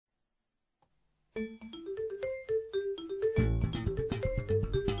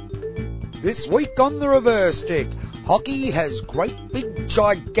This week on the Reverse Stick, hockey has great big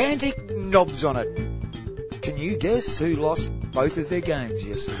gigantic knobs on it. Can you guess who lost both of their games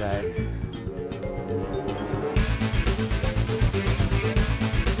yesterday?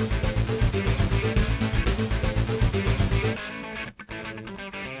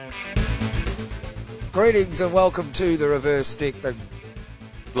 Greetings and welcome to the Reverse Stick, the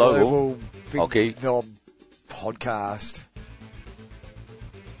global big hockey knob podcast.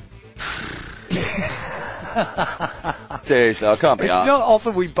 Seriously, I can't be It's arsed. not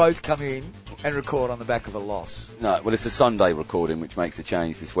often we both come in and record on the back of a loss. No, well, it's a Sunday recording, which makes a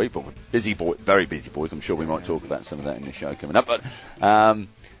change this week. But we're busy boy, very busy boys. I'm sure we might talk about some of that in the show coming up. But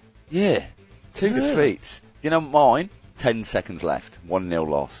yeah, two defeats. You know, mine 10 seconds left, 1-0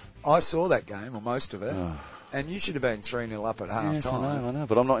 loss. I saw that game, or most of it, and you should have been 3-0 up at half Yes, time. I know,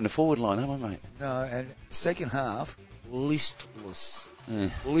 but I'm not in the forward line, am I, mate? No, and second half, listless.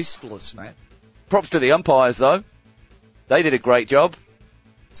 Listless, Matt. Props to the umpires, though. They did a great job.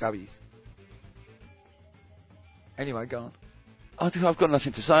 Subbies. Anyway, go on. I've got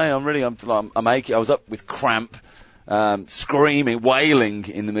nothing to say. I'm aching. I was up with cramp, screaming, wailing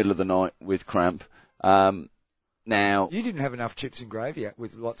in the middle of the night with cramp. Now, you didn't have enough chips and gravy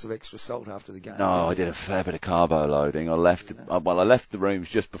with lots of extra salt after the game. No, I did a fair bit of carbo loading. I left the rooms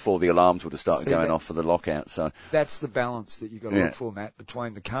just before the alarms would have started going off for the lockout. So that's the balance that you've got to look for, Matt,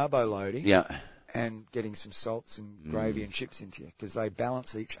 between the carbo loading and getting some salts and gravy and chips into you, because they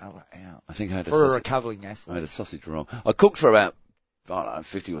balance each other out. I think I had a recovering athlete. I had a sausage roll. I cooked for about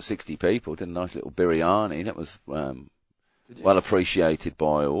 50 or 60 people. Did a nice little biryani. That was well appreciated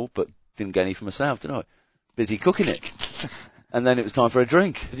by all, but didn't get any for myself, did I? Busy cooking it. And then it was time for a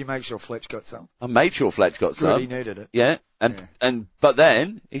drink. Did you make sure Fletch got some? I made sure Fletch got some. Good, he needed it. Yeah. But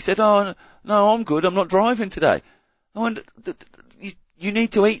then he said, "Oh, no, I'm good. I'm not driving today." I went, "You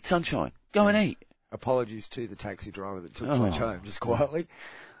need to eat, sunshine. Go and eat." Apologies to the taxi driver that took Fletch home, just quietly.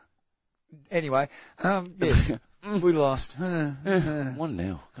 Anyway, we lost.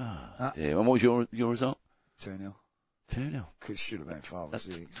 1-0. God dear. And what was your result? 2-0. 2-0. Should have been 5 or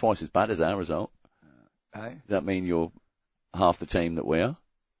 6. Twice as bad as our result. Hey? Does that mean you're half the team that we are?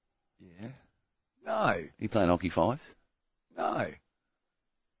 Yeah. No. You playing hockey fives? No.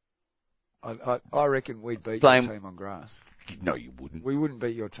 I reckon we'd beat your team on grass. No, you wouldn't. We wouldn't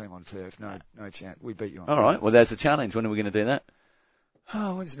beat your team on turf. No chance. We'd beat you on grass. All right. Well, there's the challenge. When are we going to do that?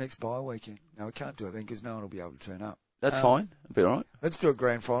 Oh, when's the next bye weekend? No, we can't do it then because no one will be able to turn up. That's fine. It'll be all right. Let's do a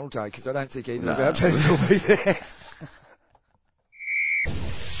grand final day because I don't think either of our teams will be there.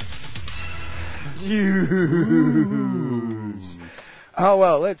 News. Oh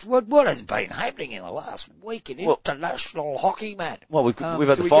well, what has been happening in the last week in international hockey, Matt? Well, we've had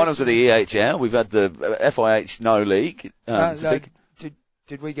the finals of the EHL, we've had the FIH No League.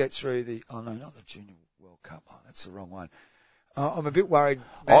 Did we get through the? Oh no, not the Junior World Cup. Oh, that's the wrong one. I'm a bit worried.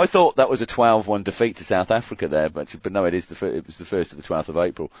 Matt. I thought that was a 12-1 defeat to South Africa there, but no, it was the first of the 12th of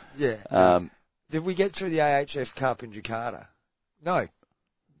April. Yeah. Did we get through the AHF Cup in Jakarta? No.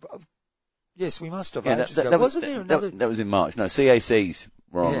 Yes, we must have. Wasn't there another? That was in March. No, CACs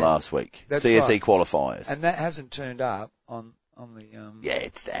were on last week. That's CAC right. qualifiers. And that hasn't turned up on the. Yeah,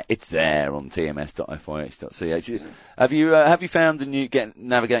 it's there. It's there on tms.fih.ch. Have you found the new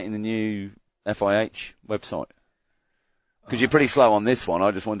navigating the new FIH website? Because you're pretty slow on this one.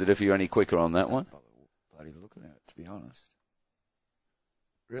 I just wondered if you're any quicker on that one. Bloody looking at it, to be honest.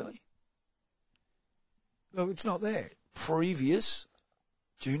 Really? No, it's not there. Previous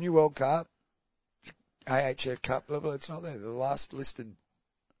Junior World Cup, AHF Cup, blah, blah, it's not there. The last listed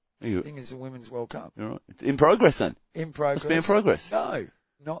thing is the Women's World Cup. You're right. It's in progress then? In progress. Must be in progress. No,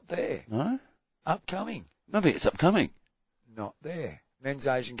 not there. No? Upcoming. Maybe it's upcoming. Not there. Men's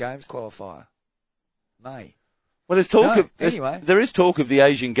Asian Games qualifier. May. Well, there is talk of the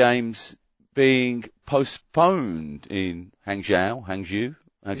Asian Games being postponed in Hangzhou.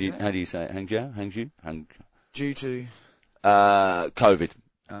 How do you say it? Hangzhou? Due to? COVID.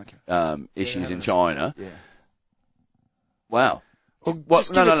 Okay. Issues in China. Yeah. Wow. Well,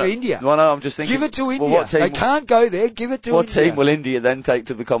 just give it to India. No, I'm just thinking. Give it to India. They can't go there. Give it to India. What team will India then take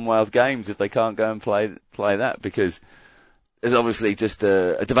to the Commonwealth Games if they can't go and play that? Because there's obviously just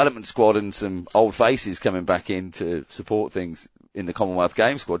a development squad and some old faces coming back in to support things in the Commonwealth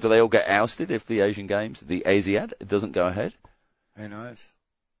Games squad. Do they all get ousted if the Asian Games, the ASIAD, doesn't go ahead? Who knows?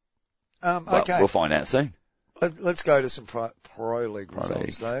 Okay. We'll find out soon. Let's go to some Pro League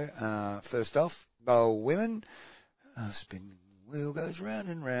results, though. First off, Bowl Women. Spinning wheel goes round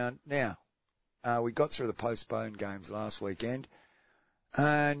and round. Now, we got through the postponed games last weekend.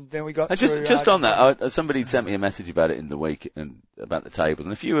 And then we got And through just on Argentina. that, somebody sent me a message about it in the week and about the tables.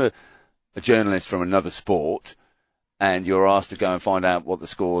 And if you were a journalist from another sport and you're asked to go and find out what the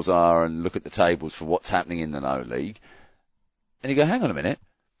scores are and look at the tables for what's happening in the No League, and you go, hang on a minute,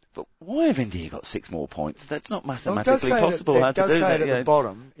 but why have India got 6 more points? That's not mathematically possible. It does say that. at the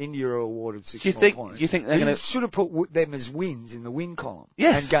bottom, India are awarded 6 more points. Do you think they're going to... should have put them as wins in the win column.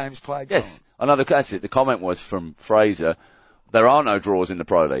 Yes. And games played Yes. column. That's it. The comment was from Fraser, there are no draws in the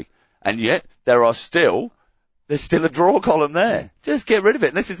Pro League. And yet, there's still a draw column there. Just get rid of it.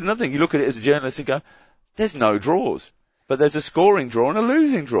 And this is another thing. You look at it as a journalist and go, there's no draws. But there's a scoring draw and a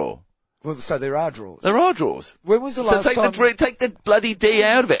losing draw. Well, so there are draws. There are draws. When was the last time? Take the bloody D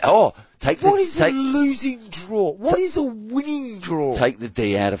out of it. What is a losing draw? What is a winning draw? Take the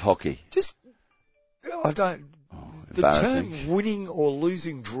D out of hockey. The term winning or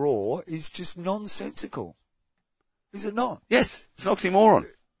losing draw is just nonsensical. Is it not? Yes, it's an oxymoron.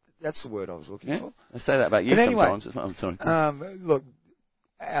 That's the word I was looking for. I say that about you sometimes. I'm sorry. Look,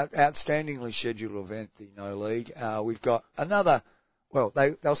 outstandingly scheduled event, the No League. We've got another, well,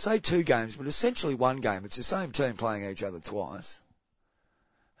 they'll say 2 games, but essentially 1 game. It's the same team playing each other twice.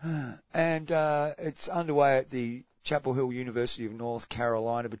 And it's underway at the Chapel Hill University of North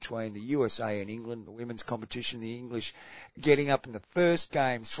Carolina between the USA and England, the women's competition. The English getting up in the first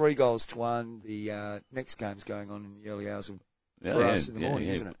game, 3-1. The next game's going on in the early hours of us in the morning,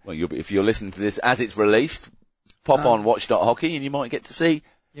 isn't it? Well, if you're listening to this as it's released, pop on watch.hockey and you might get to see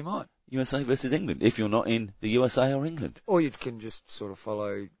USA versus England if you're not in the USA or England. Or you can just sort of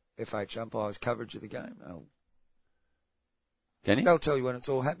follow FH Umpires coverage of the game. Can you? They'll tell you when it's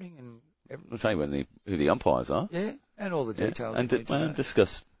all happening and I'll tell you who the umpires are. Yeah, and all the details. And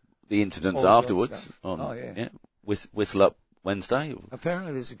discuss the incidents afterwards. Whistle up Wednesday.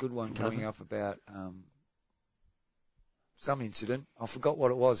 Apparently there's a good one coming up about some incident. I forgot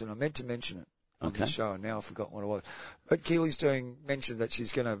what it was, and I meant to mention it on the show, and now I've forgotten what it was. But Keely's mentioned that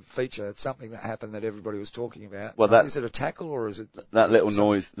she's going to feature something that happened that everybody was talking about. Well, is it a tackle or is it that little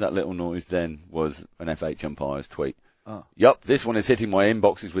noise? That little noise then was an FH umpire's tweet. Yup, this one is hitting my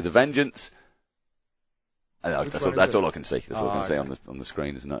inboxes with a vengeance. That's all I can see. That's all I can see on the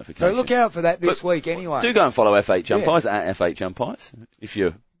screen as a notification. So look out for that this week anyway. Do go and follow FH Umpires at FH Umpires if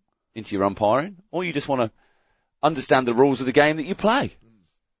you're into your umpiring, or you just want to understand the rules of the game that you play.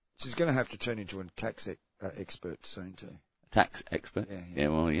 She's going to have to turn into a tax expert soon too. Tax expert? Yeah.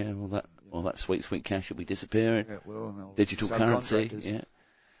 Well, that sweet cash will be disappearing. Yeah, well, digital currency. Yeah.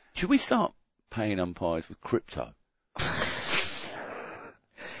 Should we start paying umpires with crypto?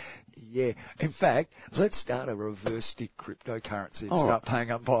 Yeah. In fact, let's start a reverse stick cryptocurrency and start paying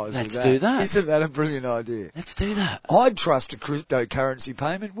umpires with that. Let's do that. Isn't that a brilliant idea? Let's do that. I'd trust a cryptocurrency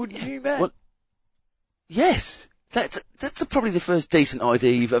payment, wouldn't you, Matt? Well, yes. That's probably the first decent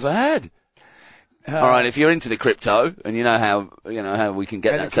idea you've ever had. All right, if you're into the crypto and you know how we can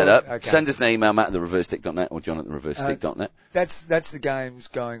get that set up, send us an email, matt@thereversestick.net or john@thereversestick.net. That's the games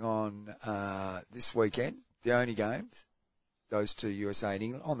going on this weekend. The only games. Those 2, USA and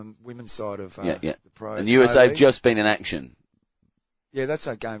England, on the women's side of the Pro. And the USA have just been in action. Yeah, that's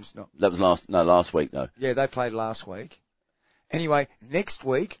our games. That was last week though. Yeah, they played last week. Anyway, next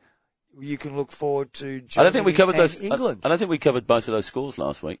week you can look forward to Germany I don't think we covered those. England. I don't think we covered both of those scores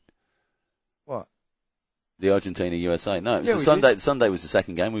last week. What? The Argentina USA. No, it was the Sunday. The Sunday was the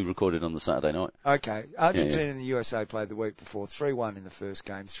second game. We recorded on the Saturday night. Okay, Argentina and the USA played the week before. 3-1 in the first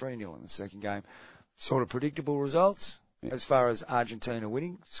game, 3-0 in the second game. Sort of predictable results. As far as Argentina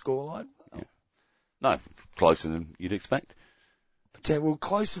winning scoreline? Yeah. No, closer than you'd expect. Well,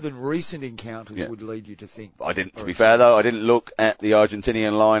 closer than recent encounters would lead you to think. To be fair though, I didn't look at the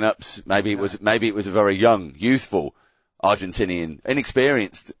Argentinian lineups. Maybe it was a very young, youthful Argentinian,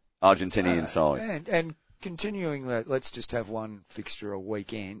 inexperienced Argentinian side. And continuing that, let's just have one fixture a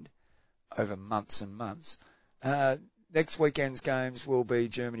weekend over months and months. Next weekend's games will be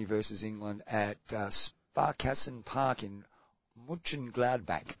Germany versus England at Sparkassen Park in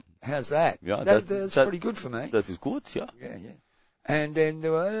Mönchengladbach. How's that? Yeah, that's pretty good for me. That is good, yeah. Yeah. And then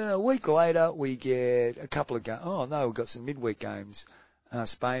a week later, we get a couple of games. Oh, no, we've got some midweek games.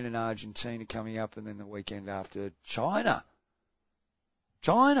 Spain and Argentina coming up, and then the weekend after, China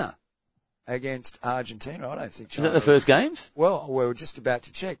against Argentina. I don't think China. Is that the first games? Well, we're just about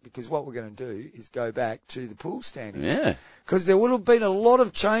to check, because what we're going to do is go back to the pool standings. Yeah. Because there would have been a lot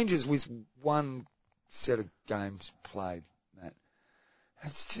of changes with one set of games played, Matt.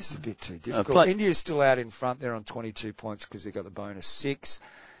 It's just a bit too difficult. India's still out in front. They're on 22 points because they've got the bonus 6,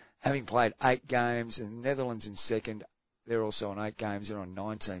 having played 8 games. And the Netherlands in second. They're also on 8 games. They're on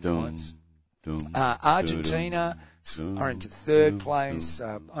 19 points. Argentina are into third place,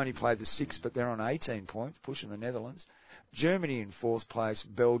 only played the sixth, but they're on 18 points, pushing the Netherlands. Germany in fourth place,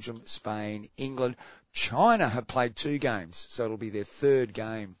 Belgium, Spain, England. China have played 2 games, so it'll be their third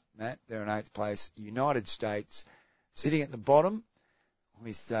game, Matt. They're in eighth place. United States sitting at the bottom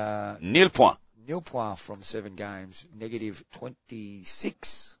with Nil point. Nil point from 7 games, negative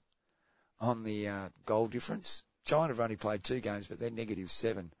 26 on the goal difference. China have only played 2 games, but they're negative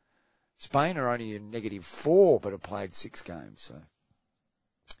 7. Spain are only in negative 4, but have played 6 games. So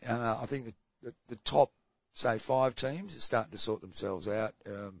I think the top, say, 5 teams are starting to sort themselves out.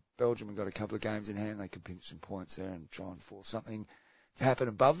 Belgium have got a couple of games in hand. They could pinch some points there and try and force something to happen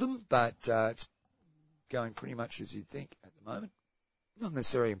above them, but it's going pretty much as you'd think at the moment. Not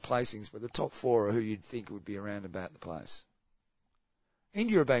necessarily in placings, but the top 4 are who you'd think would be around about the place.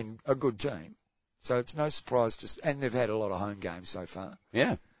 India have been a good team, so it's no surprise and they've had a lot of home games so far.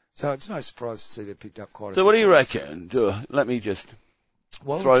 Yeah. So it's no surprise to see they've picked up quite a few. So what do you reckon? Let me just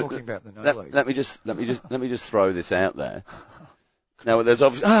while we're talking about the no league. Let me just throw this out there. Now there's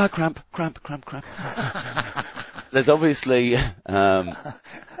obviously cramp. There's obviously a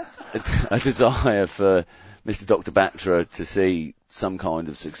desire for Mr. Dr. Batra to see some kind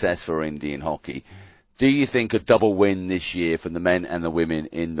of success for Indian hockey. Do you think a double win this year for the men and the women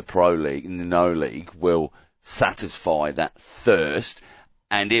in the Pro League, in the No League, will satisfy that thirst?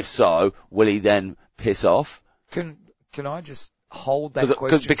 And if so, will he then piss off? Can I just hold that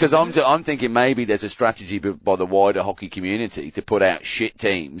question? Because I'm thinking maybe there's a strategy by the wider hockey community to put out shit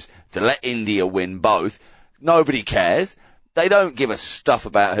teams to let India win both. Nobody cares. They don't give a stuff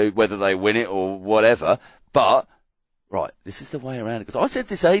about whether they win it or whatever. But right, this is the way around it. Because I said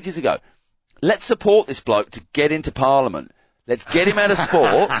this ages ago. Let's support this bloke to get into Parliament. Let's get him out of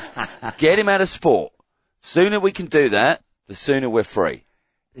sport. Get him out of sport. Sooner we can do that, the sooner we're free.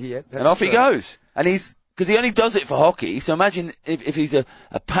 Yeah, and off he goes. And because he only does it for hockey, so imagine if he's a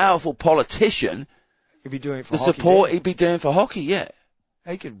powerful politician, he'd be doing it for the hockey, support yeah. he'd be doing for hockey, yeah.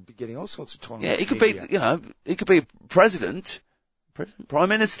 He could be getting all sorts of tournaments. Yeah, he could be, he could be president, prime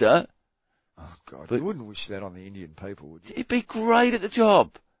minister. Oh God, you wouldn't wish that on the Indian people, would you? He'd be great at the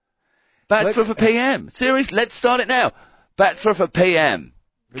job. Batra for PM. Seriously, let's start it now. Batra for PM.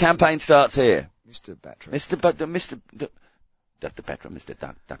 Campaign starts here. Mr. Batra. Dr. Batra, Mr.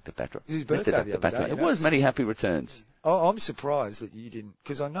 Dr. Batra. It was his birthday the other day. It was many happy returns. Oh, I'm surprised that you didn't,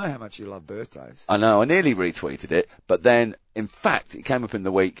 because I know how much you love birthdays. I know, I nearly retweeted it, but then, in fact, it came up in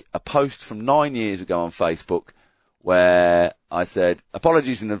the week, a post from 9 years ago on Facebook where I said,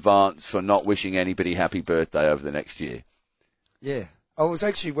 apologies in advance for not wishing anybody happy birthday over the next year. Yeah. I was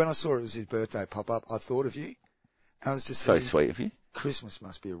actually, when I saw it was his birthday pop up, I thought of you. I was just so saying, sweet of you. Christmas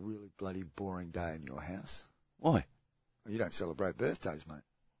must be a really bloody boring day in your house. Why? Well, you don't celebrate birthdays, mate.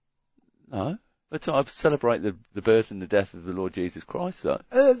 No. But I celebrate the birth and the death of the Lord Jesus Christ, though.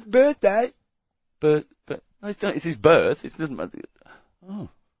 Birthday? But no, it's his birth. It doesn't matter. Oh.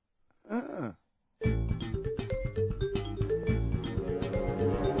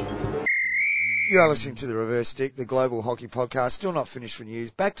 You are listening to The Reverse Stick, the Global Hockey Podcast. Still not finished for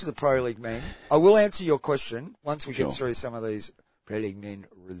news. Back to the Pro League men. I will answer your question once we get through some of these Pro League men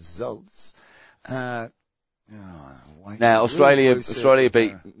results. Now, Australia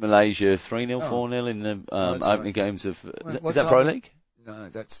beat Malaysia 3-0, 4-0 in the opening games of... Is that Pro League? No,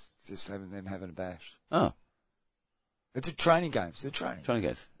 that's just them having a bash. Oh. It's a training games. They're training. Training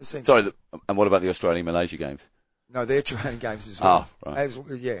games. Sorry, and what about the Australia-Malaysia games? No, they're training games as well. Oh, right.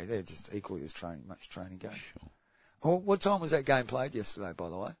 They're just equally as much training games. Sure. Oh, what time was that game played yesterday, by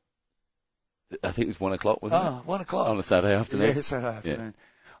the way? I think it was 1 o'clock, wasn't it? 1 o'clock. On a Saturday afternoon. Yeah, Saturday afternoon. Yeah.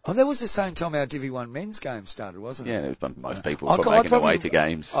 Oh, that was the same time our Divi 1 men's game started, wasn't it? Yeah, it was most people were making their way to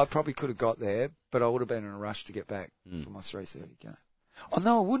games. I probably could have got there, but I would have been in a rush to get back for my 3:30 game. Oh,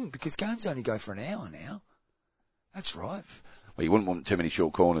 no, I wouldn't, because games only go for an hour now. That's right. Well, you wouldn't want too many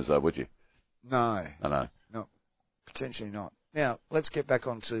short corners, though, would you? No. I know. No, potentially not. Now, let's get back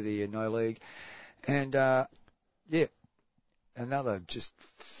onto the No League. And, another just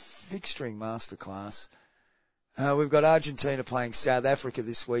fixturing masterclass. We've got Argentina playing South Africa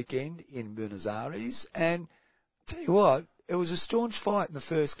this weekend in Buenos Aires. And tell you what, it was a staunch fight in the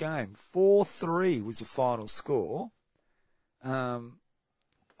first game. 4-3 was the final score. I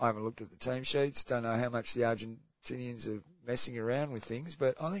haven't looked at the team sheets. Don't know how much the Argentinians are messing around with things.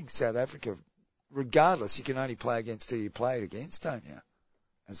 But I think South Africa, regardless, you can only play against who you played against, don't you?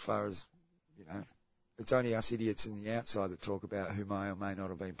 As far as, it's only us idiots in the outside that talk about who may or may not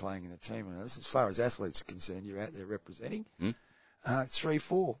have been playing in the team. And as far as athletes are concerned, you're out there representing.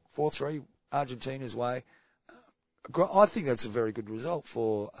 3-4, 4-3, Argentina's way. I think that's a very good result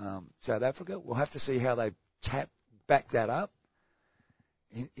for South Africa. We'll have to see how they back that up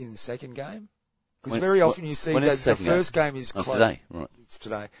in the second game. Because very often you see that the first game is close. It's today, right? It's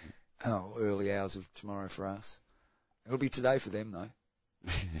today. Oh, early hours of tomorrow for us. It'll be today for them, though.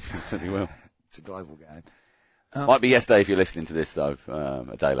 It certainly will. It's a global game. Might be yesterday if you're listening to this, though,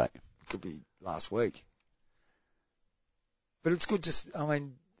 a day late. Could be last week. But it's good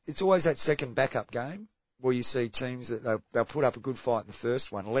it's always that second backup game where you see teams that they'll put up a good fight in the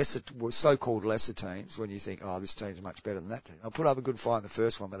first one. So-called lesser teams, when you think, oh, this team's much better than that team. They'll put up a good fight in the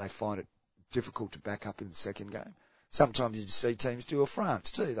first one, but they find it difficult to back up in the second game. Sometimes you see teams do a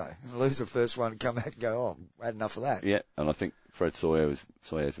France too, though, and lose the first one and come back and go, oh, I had enough of that. Yeah, and I think Fred Sawyers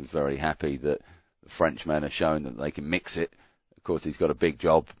was very happy that the Frenchmen have shown that they can mix it. Of course, he's got a big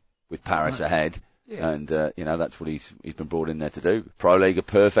job with Paris ahead, and that's what he's been brought in there to do. Pro League, a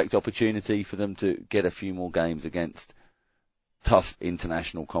perfect opportunity for them to get a few more games against tough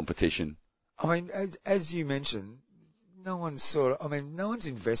international competition. I mean, as you mentioned, no one's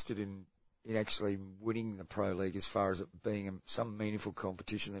invested in actually winning the Pro League as far as it being some meaningful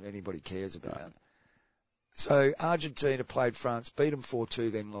competition that anybody cares about. Right. So Argentina played France, beat them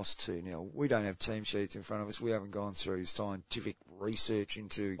 4-2, then lost 2-0. We don't have team sheets in front of us. We haven't gone through scientific research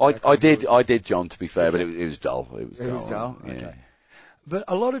into... I did, John, to be fair, but it was dull. It was dull? Yeah. Okay. But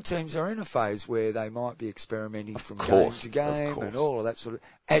a lot of teams are in a phase where they might be experimenting from game to game and all of that sort of...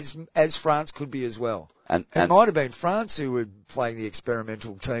 As France could be as well. And it might have been France who were playing the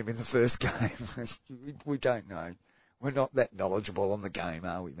experimental team in the first game. We don't know. We're not that knowledgeable on the game,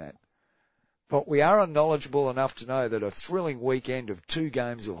 are we, Matt? But we are knowledgeable enough to know that a thrilling weekend of 2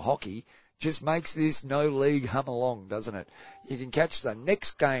 games of hockey just makes this no league hum along, doesn't it? You can catch the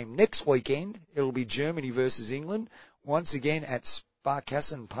next game next weekend. It'll be Germany versus England, once again at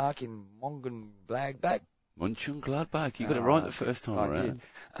Sparkassen Park in Mönchengladbach. Mönchengladbach. You got it right the first time around.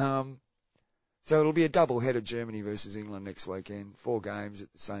 I did. So it'll be a double header, Germany versus England next weekend. 4 games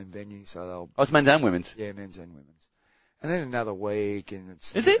at the same venue, so they'll... Oh, it's men's and women's? Yeah, men's and women's. And then another week, and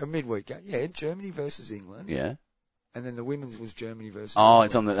it's a midweek game. Yeah, Germany versus England. Yeah. And then the women's was Germany versus England.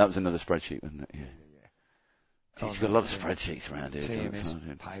 It's on that was another spreadsheet, wasn't it? Yeah. Yeah. You've got a lot of spreadsheets around here.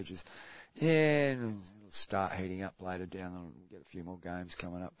 TMS pages. Yeah, and it'll start heating up later down, and we'll get a few more games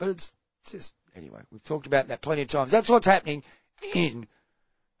coming up. But it's just, anyway, we've talked about that plenty of times. That's what's happening in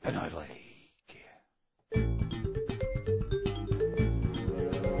the No League.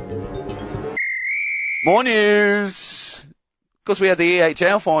 More news. Of course, we had the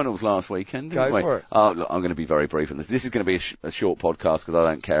EHL finals last weekend, didn't we? Go for it. Oh, look, I'm going to be very brief on this. This is going to be a short podcast because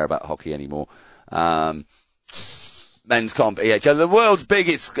I don't care about hockey anymore. Men's comp, EHL, the world's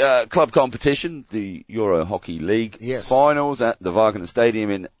biggest club competition, the Euro Hockey League finals at the Wagener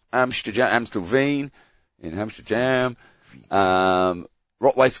Stadium in Amstelveen, in Amsterdam.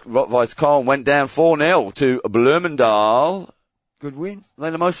 Rot-Weiss Köln went down 4-0 to Bloemendaal. Good win.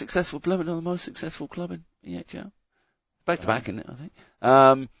 They're the most successful, Bloemendaal, the most successful club in EHL. Back to back, isn't it, I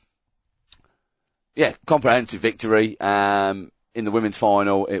think? Comprehensive victory. In the women's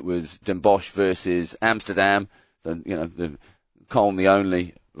final, it was Den Bosch versus Amsterdam. The Köln, the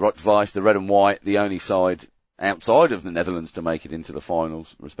only, Rot-Weiss, the red and white, the only side outside of the Netherlands to make it into the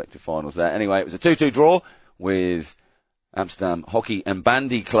finals, respective finals there. Anyway, it was a 2-2 draw with Amsterdam Hockey and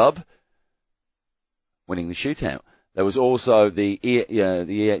Bandy Club winning the shootout. There was also the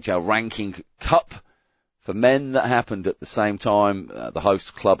EHL Ranking Cup for men that happened at the same time. The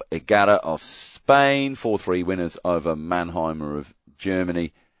host club Egara of Spain, 4-3 winners over Mannheimer of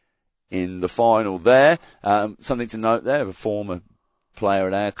Germany in the final there. Something to note there, a former player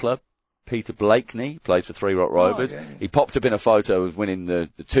at our club, Peter Blakeney, plays for Three Rock Rovers. Yeah. He popped up in a photo of winning the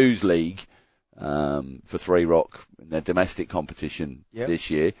Twos League for Three Rock in their domestic competition this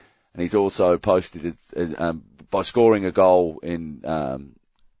year. And he's also posted by scoring a goal in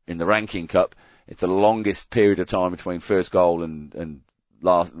the Ranking Cup. It's the longest period of time between first goal and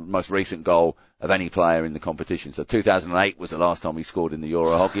most recent goal of any player in the competition. So 2008 was the last time he scored in the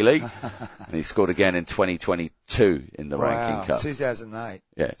Euro Hockey League, and he scored again in 2022 in the Ranking Cup. 2008.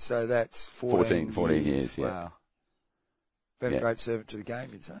 Yeah. So that's 14 years. Yeah. Wow. Been a great servant to the game,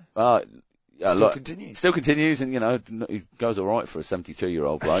 you'd say. Continues. Still continues, and he goes all right for a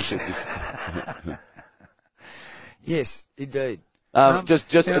 72-year-old bloke. Yes, indeed.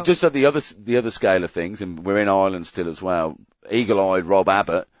 Just at the other scale of things, and we're in Ireland still as well. Eagle-eyed Rob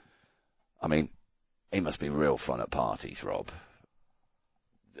Abbott. I mean, he must be real fun at parties, Rob.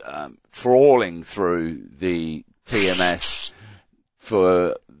 Trawling through the TMS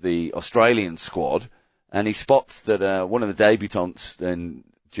for the Australian squad, and he spots that one of the debutants then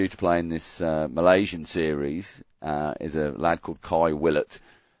due to play in this Malaysian series is a lad called Kai Willett,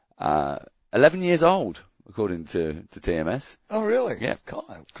 11 years old, according to TMS. Oh, really? Yeah.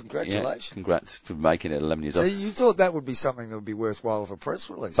 Kyle, congratulations. Yeah, congrats for making it 11 years So old. you thought that would be something that would be worthwhile of a press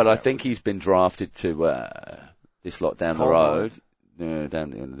release? But I think he's been drafted to this lot down the road. No,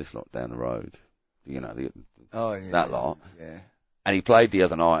 this lot down the road. You know, that lot. Yeah. And he played the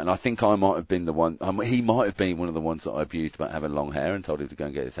other night, and I think I might have been the one. He might have been one of the ones that I abused about having long hair and told him to go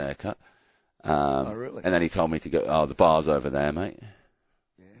and get his hair cut. Oh, really? And then he told me to go. Oh, the bar's over there, mate.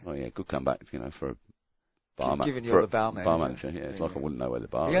 Yeah. Oh yeah, good comeback. For a barman. Giving you the bar manager. Bar manager. Yeah, it's like I wouldn't know where the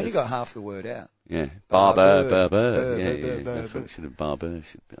bar is. He only got half the word out. Yeah, Barber. Yeah. That's what should have barber.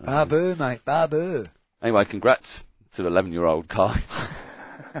 Barber, mate, barber. Anyway, congrats to 11-year-old Kai.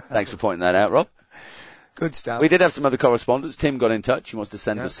 Thanks for pointing that out, Rob. Good stuff. We did have some other correspondence. Tim got in touch. He wants to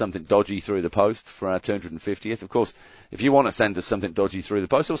send us something dodgy through the post for our 250th. Of course, if you want to send us something dodgy through the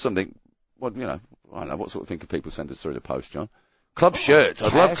post or something, well, I don't know, what sort of thing can people send us through the post, John? Club shirts.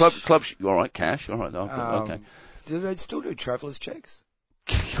 I'd love club all right, cash. All right, okay. Do they still do traveller's checks?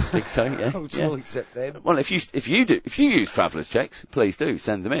 I think so, yeah. We'll accept them. Well, if you use traveller's checks, please do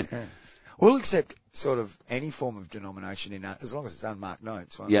send them in. Yeah. We'll accept sort of any form of denomination in that, as long as it's unmarked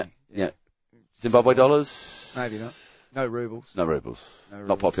notes, won't we? Yeah. Zimbabwe dollars? Maybe not. No rubles. No rubles.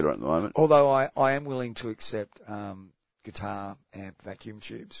 Not popular at the moment. Although I am willing to accept guitar amp vacuum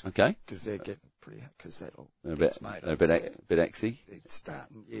tubes. Okay. Because they're getting pretty, because that all gets made. They're a bit exy. It's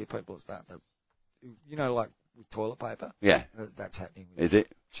starting, people are starting to, like with toilet paper. Yeah. That's happening with Is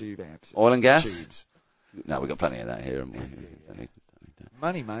it? Tube amps. Oil and gas? Tubes. No, we've got plenty of that here, haven't we? Yeah.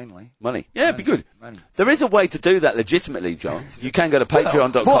 Money mainly. Money. Yeah, it'd be good. Money. There is a way to do that legitimately, John. You can go to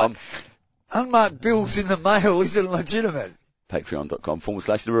patreon.com. Unmarked bills in the mail isn't legitimate.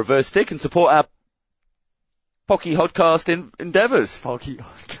 Patreon.com/the reverse stick and support our Pocky Hodcast endeavours. Pocky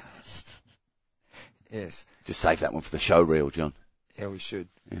Hodcast. Yes. Just save that one for the show reel, John. Yeah, we should.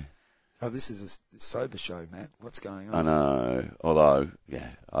 Yeah. Oh, this is a sober show, Matt. What's going on? I know. Although,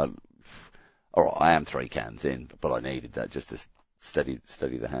 all right, I am 3 cans in, but I needed that just to steady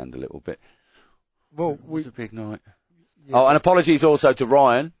the hand a little bit. Well, it was a big night. Yeah. And apologies also to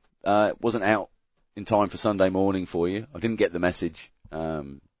Ryan. Wasn't out in time for Sunday morning for you. I didn't get the message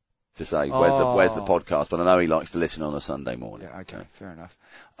to say where's the podcast, but I know he likes to listen on a Sunday morning. Yeah, okay, fair enough.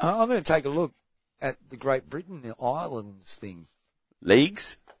 I'm going to take a look at the Great Britain, the Islands thing.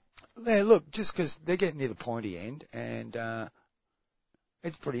 Leagues? Yeah, look, just because they're getting near the pointy end, and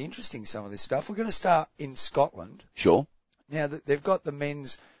it's pretty interesting, some of this stuff. We're going to start in Scotland. Sure. Now, they've got the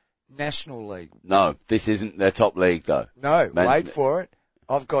Men's National League. No, this isn't their top league, though. No, wait for it.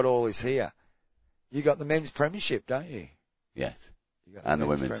 I've got all this here. You got the Men's Premiership, don't you? Yes. You got and the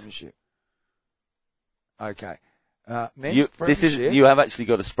Women's Premiership. Okay. Men's Premiership. You have actually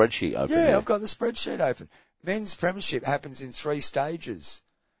got a spreadsheet open. Yeah, here. I've got the spreadsheet open. Men's Premiership happens in 3 stages.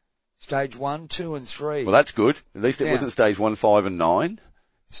 Stage 1, 2 and 3. Well, that's good. At least it wasn't stage 1, 5 and 9.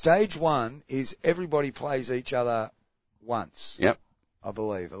 Stage 1 is everybody plays each other once. Yep. I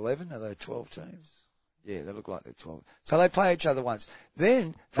believe. 11? Are they 12 teams? Yeah, they look like they're 12. So they play each other once.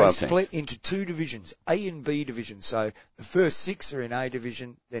 Then they split into 2 divisions, A and B divisions. So the first 6 are in A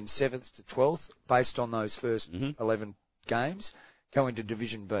division, then 7th to 12th, based on those first 11 games, go into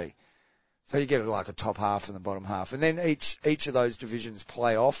Division B. So you get like a top half and the bottom half. And then each of those divisions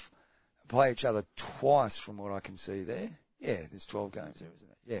play each other twice from what I can see there. Yeah, there's 12 games there, isn't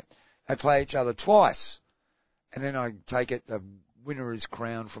it? Yeah. They play each other twice. And then I take it the winner is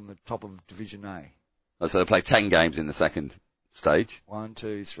crowned from the top of Division A. Oh, so they play 10 games in the second stage. 1,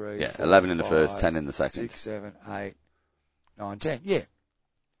 2, 3, yeah, 4, 11 in the 5, first, 10 in the second. 6, 7, 8, 9, 10. Yeah.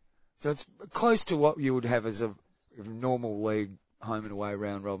 So it's close to what you would have as a normal league home and away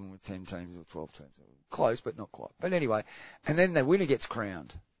round robin with 10 teams or 12 teams. Close, but not quite. But anyway, and then the winner gets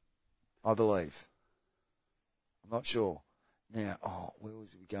crowned, I believe. I'm not sure. Now, where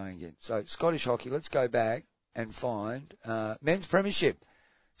was we going again? So Scottish hockey, let's go back and find Men's Premiership.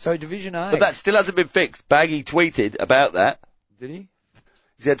 So Division A. But that still hasn't been fixed. Baggy tweeted about that. Did he?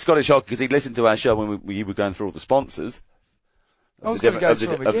 He said Scottish hockey because he listened to our show when we were going through all the sponsors. I was going to go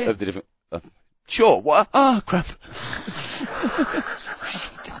through them again. Of the different. Sure. What? Crap.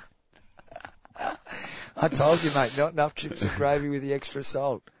 I told you, mate, not enough chips and gravy with the extra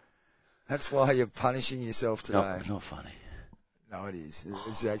salt. That's why you're punishing yourself today. Not funny. No, it is.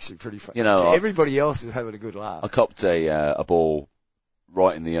 It's actually pretty funny. You know, everybody else is having a good laugh. I copped a ball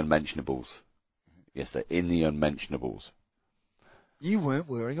right in the unmentionables yesterday. In the unmentionables. You weren't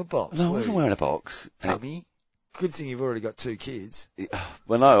wearing a box. No, I wasn't wearing a box. Dummy. Good thing you've already got 2 kids.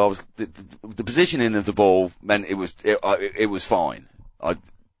 Well, no, I was the positioning of the ball meant it was fine.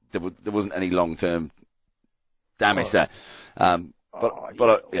 There wasn't any long-term damage that.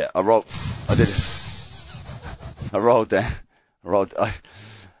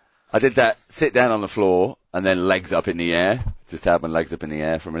 I did that, sit down on the floor, and then legs up in the air. Just had my legs up in the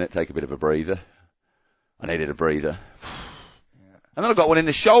air for a minute, take a bit of a breather. I needed a breather. And then I got one in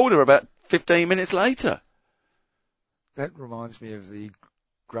the shoulder about 15 minutes later. That reminds me of the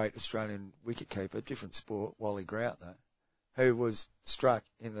great Australian wicketkeeper, different sport, Wally Grout though, who was struck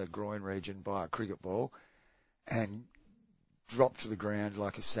in the groin region by a cricket ball and dropped to the ground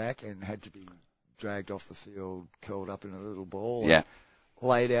like a sack and had to be dragged off the field, curled up in a little ball. Yeah.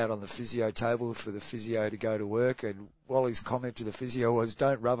 Laid out on the physio table for the physio to go to work, and Wally's comment to the physio was,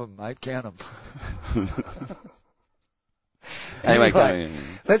 "Don't rub 'em, mate, count 'em." Anyway,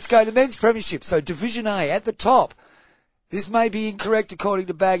 let's go to men's premiership. So Division A at the top. This may be incorrect according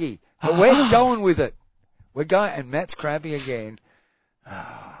to Baggy, but we're going with it. We're going, and Matt's cramping again.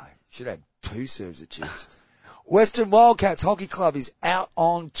 Should have 2 serves of chips. Western Wildcats Hockey Club is out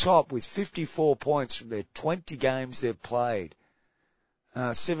on top with 54 points from their 20 games they've played.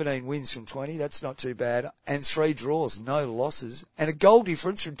 17 wins from 20, that's not too bad. And 3 draws, no losses. And a goal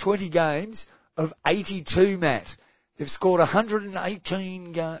difference from 20 games of 82, Matt. They've scored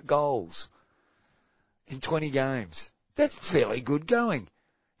 118 goals in 20 games. That's fairly good going.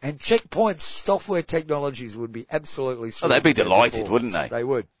 And Checkpoint Software Technologies would be absolutely thrilled. Oh, they'd be delighted, wouldn't they? They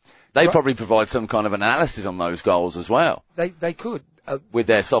would. They'd probably provide some kind of analysis on those goals as well. They could. With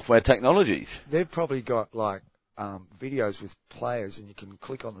their software technologies. They've probably got videos with players, and you can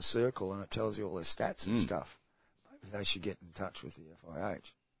click on the circle and it tells you all their stats and stuff. Maybe they should get in touch with the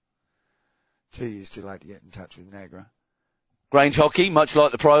FIH. 2 years too late to get in touch with NAGRA. Grange Hockey, much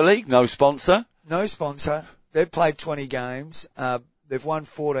like the Pro League, no sponsor. No sponsor. They've played 20 games. They've won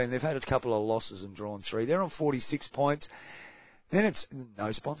 14. They've had a couple of losses and drawn 3. They're on 46 points. Then it's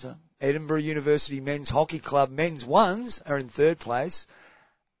no sponsor. Edinburgh University Men's Hockey Club men's ones are in 3rd place.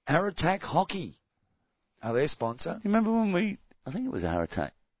 Aratak Hockey are their sponsor. Do you remember when I think it was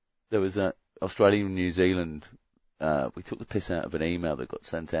Aratak. There was Australia and New Zealand. We took the piss out of an email that got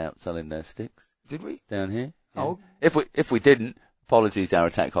sent out selling their sticks. Did we? Down here. Yeah. Oh. If we didn't, apologies,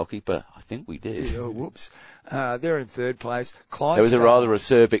 Aratak Hockey, but I think we did. Yeah, whoops. They're in 3rd place. There was a rather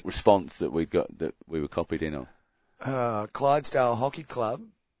acerbic response that we were copied in on. Clydesdale Hockey Club,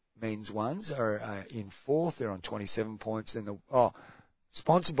 men's ones, are in 4th. They're on 27 points. Then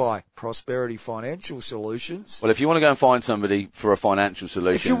sponsored by Prosperity Financial Solutions. Well, if you want to go and find somebody for a financial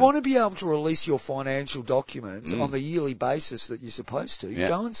solution. If you want to be able to release your financial documents on the yearly basis that you're supposed to,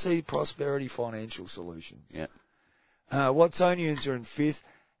 go and see Prosperity Financial Solutions. Yeah. Watsonians are in 5th.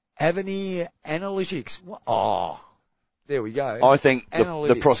 Avenir Analytics. There we go. I think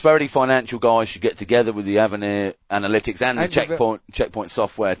the Prosperity Financial guys should get together with the Avenir Analytics and the Checkpoint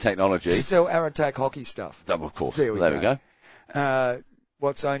Software Technology. To sell Aratak Hockey stuff. Of course. There we go.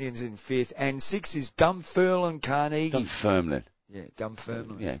 Watsonians in 5th. And 6th is Dunfermline Carnegie. Dunfermline. Yeah,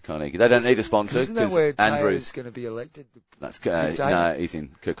 Dunfermline. Yeah, Carnegie. They don't need a sponsor. Isn't that where Taylor's going to be elected? That's no, he's in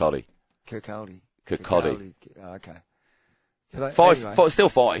Kirkcaldy. Kirkcaldy. Okay. Still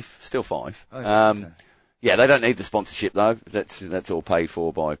five. Okay. Yeah, they don't need the sponsorship though. That's all paid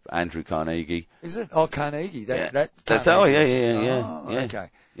for by Andrew Carnegie. Is it? Oh, Carnegie. Yeah.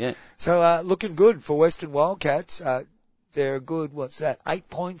 Okay. Yeah. So, looking good for Western Wildcats. They're a good, 8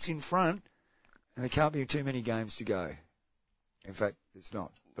 points in front, and there can't be too many games to go. In fact, it's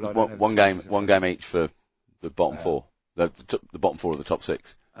not. But I don't have one game each for the bottom 4. The bottom 4 of the top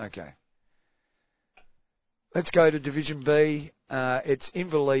 6. Okay. Let's go to Division B. It's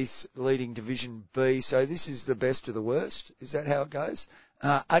Inverleith leading Division B, so this is the best of the worst. Is that how it goes?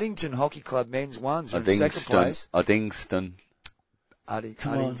 Uddingston Hockey Club men's ones are in 2nd place. Uddingston.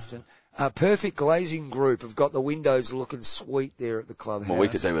 Perfect Glazing Group have got the windows looking sweet there at the clubhouse. What we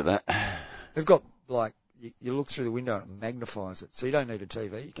could do with that. They've got, you look through the window and it magnifies it, so you don't need a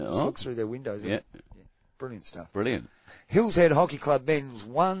TV. You can just look through their windows. Yeah. Brilliant stuff. Brilliant. Hills Head Hockey Club men's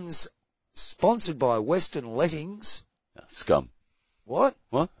ones, sponsored by Western Lettings. Scum. What?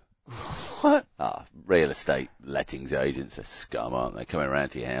 What? What? Real estate lettings agents are scum, aren't they? Coming around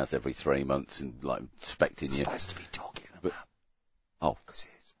to your house every 3 months and inspecting you. Supposed to be talking about.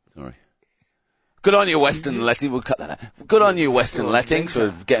 Sorry. Good on you, Western Letting. We'll cut that out. Good on you, Western Lettings,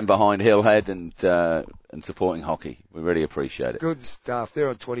 for getting behind Hillhead and supporting hockey. We really appreciate it. Good stuff. They're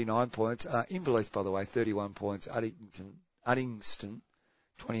on 29 points. Inverleith, by the way, 31 points. Uddingston,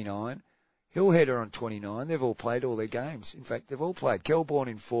 29. Hillhead are on 29. They've all played all their games. In fact, they've all played. Kelbourne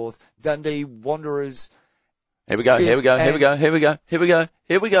in 4th. Dundee Wanderers. Here we go, ladies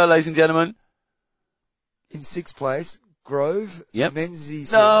and gentlemen. In 6th place. Grove. Yep.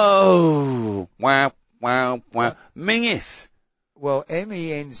 Menzies. No! Wow. Mingis. Well,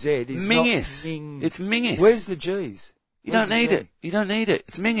 MENZ is Mingis. not Ming. It's Mingis. Where's the G's? You Where's don't the need G? it. You don't need it.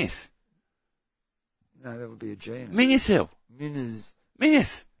 It's Mingis. No, that would be a G. In it. Mingis Hill. Minners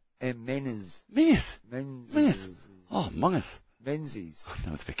Mingis. and Menners. Mingis. Menzies. Oh, Mungus. Menzies.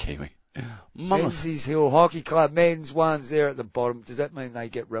 No, it's a bit Kiwi. Mungus. Menzies Hill Hockey Club, men's ones there at the bottom. Does that mean they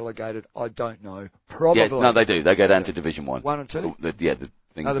get relegated? I don't know. Probably. Yeah, no, they do. They go down to Division 1. 1 and 2? The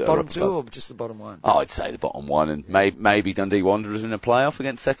things No, the that are bottom up 2 above. or just the bottom 1? Oh, I'd say the bottom 1, and maybe Dundee Wanderers in a playoff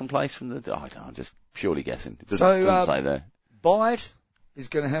against second place from the. I don't know, I'm just purely guessing. It doesn't say there. Bite is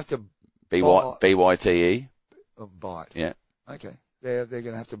going to have to BYTE. bite. Yeah. Okay. They're going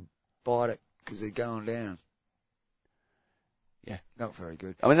to have to bite it because they're going down. Yeah. Not very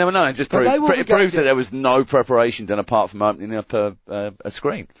good. I mean, no, it just But they will be proves going that there was no preparation done apart from opening up a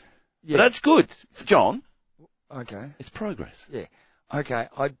screen. Yeah. But that's good, John. Okay. It's progress. Yeah. Okay.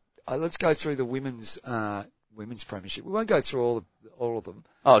 Let's go through the women's premiership. We won't go through all of them.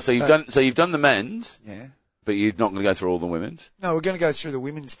 Oh, so you've done the men's, Yeah. but you're not going to go through all the women's. No, we're going to go through the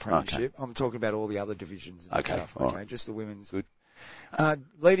women's premiership. I'm talking about all the other divisions and Okay, stuff. all Okay. right. Just the women's. Good.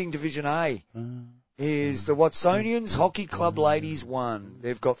 Leading Division A is the Watsonians Hockey Club Ladies 1.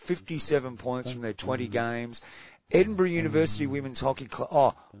 They've got 57 points from their 20 games. Edinburgh University Women's Hockey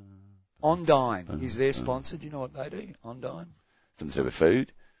Club. Ondine is their sponsor. Do you know what they do? Ondine? Something to do with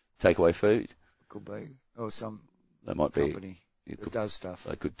food, takeaway food. Could be. Or some That might be. company that does stuff.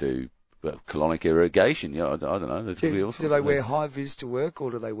 They could do colonic irrigation. Yeah, I don't know. There's could be all Do sorts they of wear things. high vis to work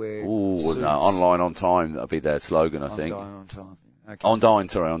or do they wear Ooh, suits? no, online on time. That'll be their slogan, I think. Ondine on time. Okay. Online,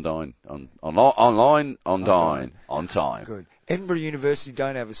 on dine, on time. Good. Edinburgh University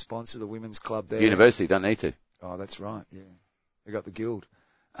don't have a sponsor, the women's club there. University don't need to. Oh, that's right, yeah. They got the guild.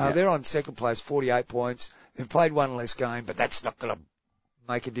 Yeah. They're on second place, 48 points. They've played one less game, but that's not going to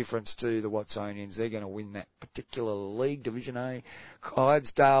make a difference to the Watsonians. They're going to win that particular league, Division A.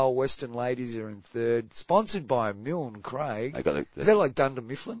 Clydesdale Western Ladies are in third, sponsored by Milne Craig. They got Is that like Dunder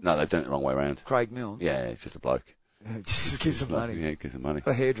Mifflin? no, they've done it the wrong way around. Craig Milne? Yeah, it's just a bloke. Just gives them money. Yeah, gives them money.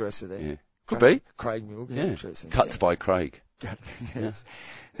 A hairdresser there. Yeah. Could be. Craig Milne. Yeah. Hairdresser. Cuts by Craig. Yes.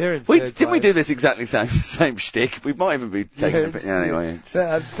 They're in third Didn't we do place. this exactly same shtick? We might even be taking a bit. Anyway.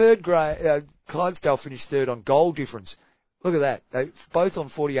 It's- Third grade, Clydesdale finished third on goal difference. Look at that. They both on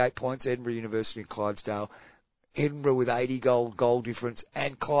 48 points, Edinburgh University and Clydesdale. Edinburgh with 80 goal difference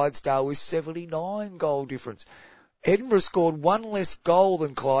and Clydesdale with 79 goal difference. Edinburgh scored one less goal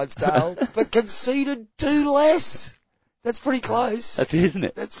than Clydesdale, but conceded two less. That's pretty close. That's it, isn't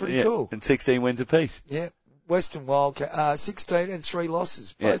it? That's pretty cool. And 16 wins apiece. Yeah. Western Wildcat, 16 and 3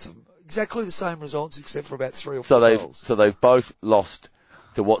 losses. Both of them. Exactly the same results except for about 3 or 4 goals. So they've both lost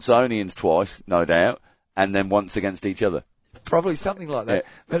to Watsonians twice, no doubt, and then once against each other. Probably something like that.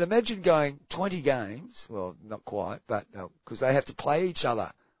 Yeah. But imagine going 20 games, well, not quite, but because they have to play each other.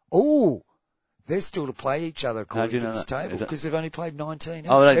 Ooh, they're still to play each other according to this table because they've only played 19.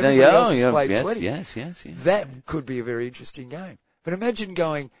 Everybody else has played 20. Yes. That could be a very interesting game. But imagine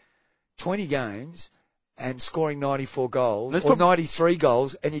going 20 games and scoring 94 goals or 93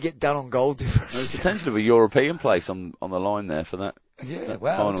 goals and you get done on goal difference. There's potentially a European place on the line there for that. Yeah,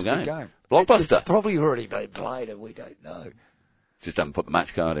 wow, final that's a good game. Blockbuster. It's probably already been played and we don't know. Just haven't put the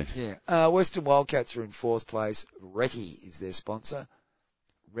match card in. Yeah. Western Wildcats are in fourth place. Retty is their sponsor.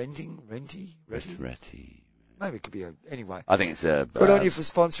 Retty? Maybe it could be anyway. I think it's a Good on you for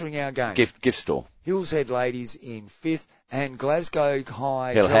sponsoring our game. gift store. Hills Head Ladies in fifth and Glasgow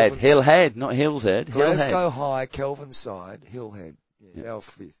High. Hillhead, not Hills Head. Glasgow High, Kelvinside, Hillhead. Yeah, they're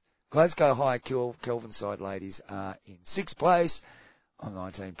fifth. Glasgow High, Kelvinside Ladies are in sixth place on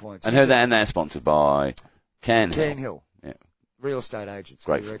 19 points. And they're sponsored by Ken Hill. Yeah. Real estate agents,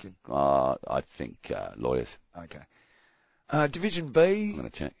 Great. what do you reckon? I think lawyers. Okay. Division B. I'm going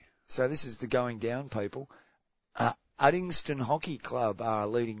to check. So this is the going down people. Uddingston Hockey Club are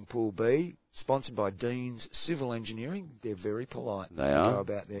leading Pool B, sponsored by Dean's Civil Engineering. They're very polite. They are. Go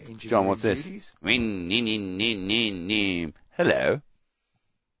about their engineering John, what's duties. this? Hello.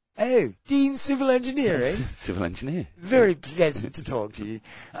 Oh, Dean's Civil Engineering. Civil engineer. Very pleasant to talk to you.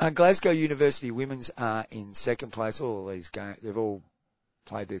 Glasgow University Women's are in second place. All these games, they've all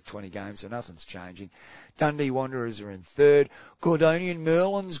played their 20 games, so nothing's changing. Dundee Wanderers are in third. Gordonian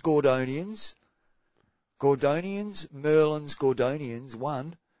Merlins, Gordonians,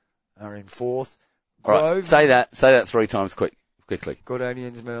 one, are in fourth. All right, say that 3 times quickly.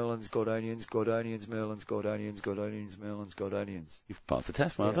 Gordonians, Merlins, Gordonians, Merlins. You've passed the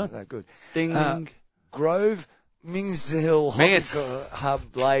test, well done. They're good. Ding. Grove Mings Hill Hockey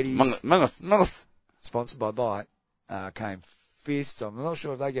Hub Ladies, Mungus. sponsored by Bite, came fifth. So I'm not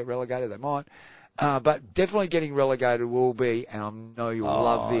sure if they get relegated. They might. But definitely getting relegated will be, and I know you'll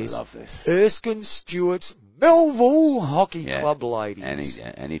love this. I love this. Erskine Stewart's Melville Hockey Club ladies.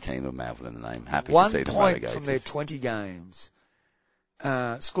 Any team with Melville in the name. Happy 1 to see them point relegated. from their 20 games.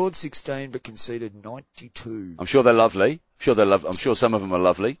 Scored 16 but conceded 92. I'm sure they're lovely. I'm sure some of them are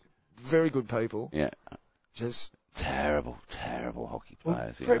lovely. Very good people. Yeah. Just terrible hockey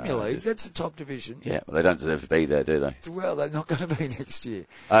players. Premier League, that's the top division. Yeah, well, they don't deserve to be there, do they? Well, they're not going to be next year.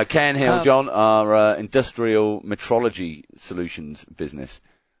 Cairnhill, John, our industrial metrology solutions business,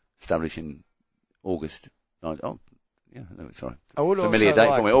 established in August. Sorry. I would familiar also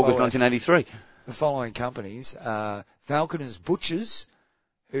date for me. August 1983. The following companies, Falconers Butchers,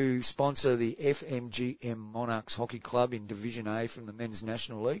 who sponsor the FMGM Monarchs Hockey Club in Division A from the Men's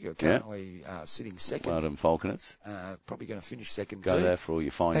National League, are currently sitting second. Well done, Falconers. Probably going to finish second Go too. there for all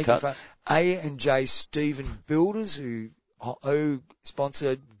your fine cuts. A&J Stephen Builders, who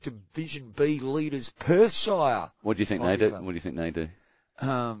sponsor Division B leaders Perthshire. What do you think they do? What do you think they do?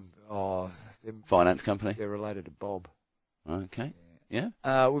 Finance company? They're related to Bob. Okay. Yeah.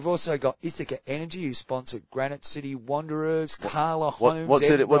 We've also got Ithaca Energy, who sponsor Granite City Wanderers, Carla Holmes. What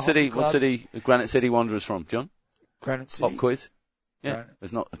city Granite City Wanderers from, John? Granite City. Pop quiz. Yeah.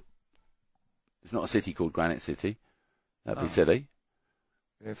 There's not a city called Granite City. That'd be silly.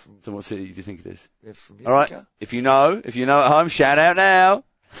 So what city do you think it is? They're from Ithaca. All right. If you know at home, shout out now.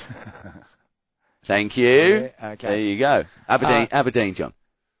 Thank you. Yeah, okay. There you go. Aberdeen, John.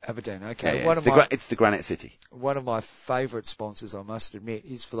 Aberdeen, okay. Yeah. It's the Granite City. One of my favourite sponsors, I must admit,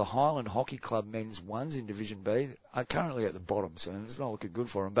 is for the Highland Hockey Club men's ones in Division B. Are currently at the bottom, so it's not looking good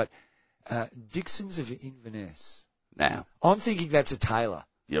for them. But Dixons of Inverness. Now, I'm thinking that's a Taylor.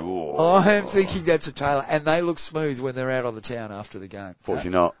 Yeah. I'm thinking that's a Taylor, and they look smooth when they're out on the town after the game. Fortunately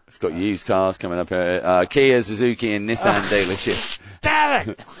not. It's got used cars coming up here. Kia, Suzuki, and Nissan dealership. Damn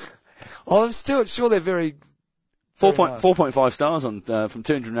it! I'm still sure they're very. 4.5 stars on from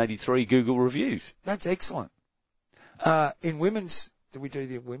 283 Google reviews. That's excellent. In women's, did we do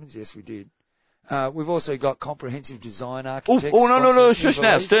the women's? Yes, we did. We've also got Comprehensive Design Architects. No, shush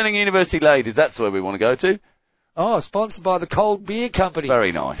now. Stirling University Ladies, that's where we want to go to. Oh, sponsored by the Cold Beer Company.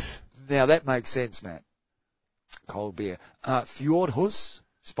 Very nice. Now that makes sense, Matt. Cold beer. Fjordhus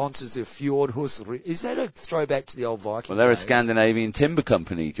sponsors the Fjordhus. Is that a throwback to the old Viking? Well, they're days? a Scandinavian timber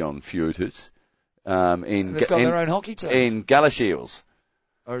company, John, Fjordhus. They've got their own hockey team. In Galashiels.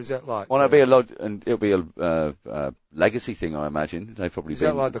 Or is that like? Well, it'll be a legacy thing, I imagine. They've probably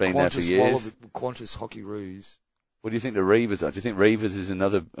been like there for years. Qantas Hockey Roos? What do you think the Reavers are? Do you think Reavers is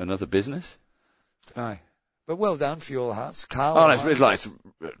another business? No. But well done for your hearts. Border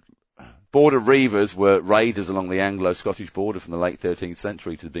Reavers were raiders along the Anglo-Scottish border from the late 13th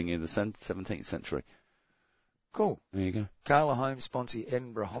century to the beginning of the 17th century. Cool. There you go. Carla Holmes sponsor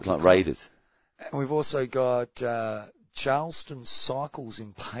Edinburgh Hockey Club. Like raiders. And we've also got Charleston Cycles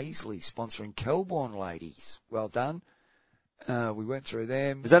in Paisley sponsoring Kelbourne ladies. Well done. We went through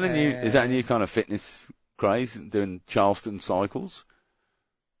them. Is that a new kind of fitness craze, doing Charleston Cycles?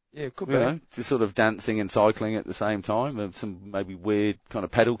 Yeah, it could be. Just sort of dancing and cycling at the same time. Some maybe weird kind of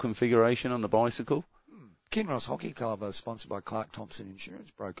pedal configuration on the bicycle. Kinross Hockey Club are sponsored by Clark Thompson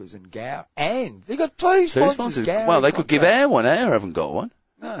Insurance Brokers and Gower. And they've got two sponsors. Well, they could give Air one. Air haven't got one.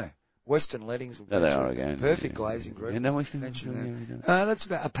 No. Western Lettings. There they are again. Perfect Glazing Group. Yeah, no, Western. That's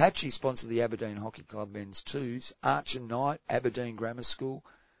about Apache sponsor the Aberdeen Hockey Club men's twos. Archer Knight, Aberdeen Grammar School.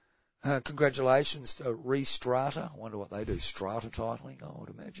 Congratulations to Restrata. I wonder what they do. Strata titling, I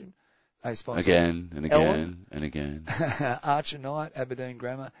would imagine. They sponsor again and again and again. Archer Knight, Aberdeen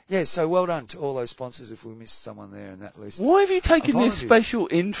Grammar. Yeah, so well done to all those sponsors if we missed someone there in that list. Why have you taken this special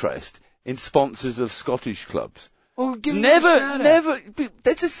interest in sponsors of Scottish clubs? Well, give them a shout out.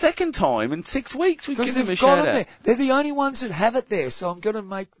 That's the second time in 6 weeks we've given them a shout out. They're the only ones that have it there, so I'm going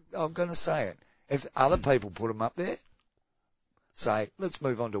to say it. If other people put them up there, say, let's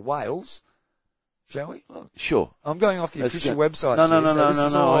move on to Wales, shall we? Look, sure. I'm going off the official website. This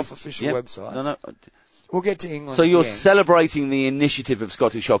is all off official websites. No. We'll get to England. So you're celebrating the initiative of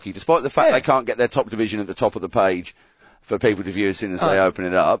Scottish hockey, despite the fact they can't get their top division at the top of the page for people to view as soon as they open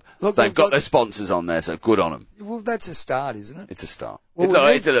it up. Look, they've got their sponsors on there, so good on them. Well, that's a start, isn't it? It's a start. Well,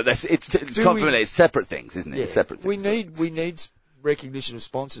 It's separate things, isn't it? Yeah, it's separate things. We need recognition of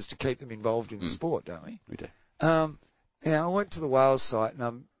sponsors to keep them involved in the sport, don't we? We do. Now, I went to the Wales site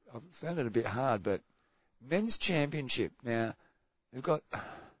and I found it a bit hard, but men's championship. Now, they've got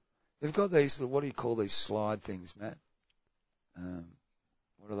these, what do you call these slide things, Matt?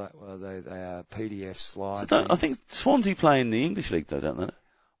 What are they? Well, they are PDF slides. So I think Swansea play in the English League, though, don't they?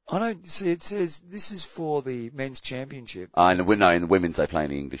 I don't see. It says this is for the men's championship. In the women's they play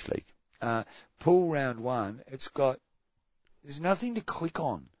in the English League. Pool round 1, there's nothing to click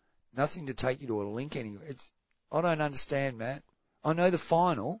on, nothing to take you to a link anywhere. I don't understand, Matt. I know the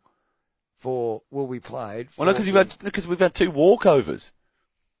final will be played. Well, no, because we've had 2 walkovers.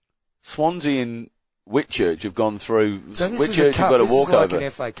 Swansea and Whitchurch have gone through. So this Whitchurch is a cup. have got a this walkover. is like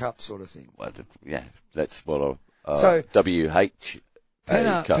an FA Cup sort of thing. Well, yeah, that's what So, WH.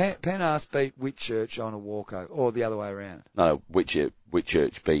 Penarth beat Whitchurch on a walkover, or the other way around. No,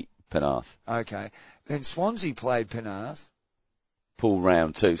 Whitchurch beat Penarth. Okay. Then Swansea played Penarth. Pool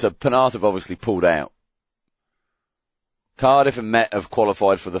round 2. So Penarth have obviously pulled out. Cardiff and Met have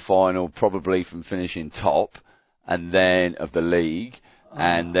qualified for the final, probably from finishing top, and then of the league,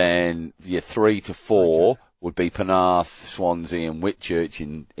 and then 3 to 4 would be Penarth, Swansea, and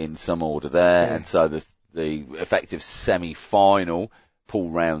Whitchurch in some order there, and so the effective semi-final,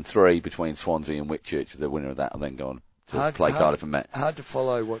 pool round 3 between Swansea and Whitchurch, the winner of that will then go on to play Cardiff and Met. Hard to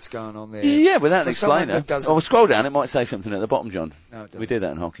follow what's going on there. Yeah, without an explainer. We'll scroll down, it might say something at the bottom, John. No, it doesn't. We do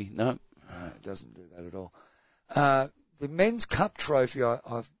that in hockey. No, it doesn't do that at all. The men's cup trophy,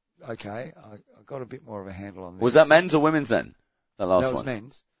 I got a bit more of a handle on this. Was that men's or women's then? That was one?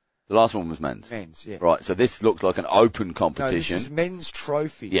 Men's. The last one was men's. Men's, yeah. Right, so this looks like an open competition. No, this is men's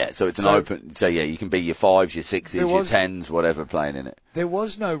trophy. Yeah, so it's an open, so yeah, you can be your 5s, your 6s, your 10s, whatever playing in it. There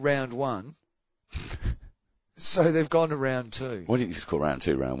was no round 1. So they've gone to round 2. Why didn't you just call round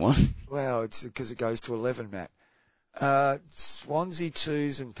 2 round 1? Well, it's because it goes to 11, Matt. Swansea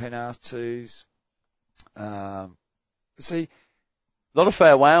 2s and Penarth 2s. See, a lot of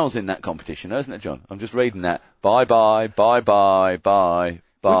farewells in that competition, isn't it, John? I'm just reading that. Bye bye, bye bye, bye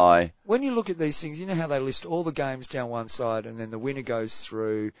bye. When you look at these things, you know how they list all the games down one side, and then the winner goes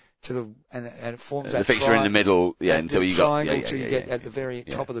through to and it forms that the fixture in the middle, until you get at the very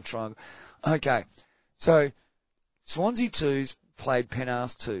top of the triangle. Okay, so Swansea 2s played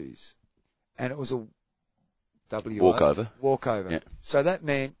Penarth 2s, and it was a walkover. Walkover. Yeah. So that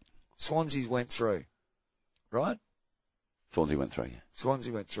meant Swansea went through, right? Swansea went through, yeah.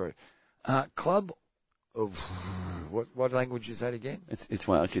 Swansea went through. Club of, what language is that again? It's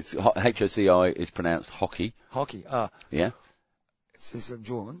Welsh. It's HOCI is pronounced hockey. Hockey, yeah. It's St.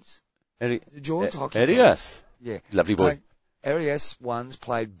 John's. John's hockey. Erias. Yeah. Lovely boy. Erias ones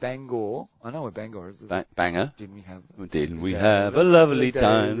played Bangor. I know where Bangor is. Banger. Didn't we have a lovely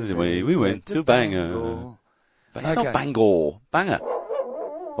time the way we went to Bangor. But it's not Bangor. Banger.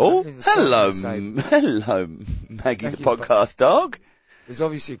 Oh, hello, Maggie the podcast dog. There's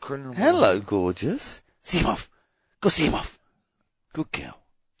obviously a criminal. Hello, gorgeous. See him off. Go see him off. Good girl.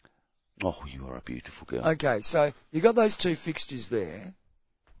 Oh, you are a beautiful girl. Okay, so you got those 2 fixtures there,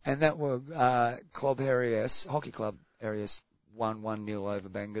 and that were Club Arias, Hockey Club Arias 1-1-0 over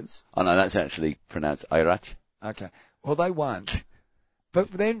Bangors. Oh no, that's actually pronounced Irach. Okay, well they won. But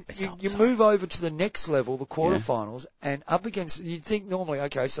then you move over to the next level, the quarterfinals, and up against, you'd think normally,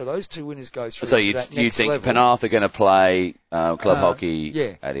 okay, so those 2 winners go through so to that next think level. Penarth are going to play Club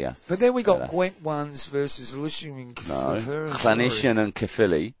Hockey Arias. But then we got Gwent ones versus Lewisham and Caerphilly. Clannishan and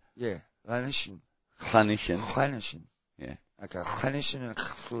Caerphilly. Yeah, Clannishan. Yeah. Okay, Clannishan and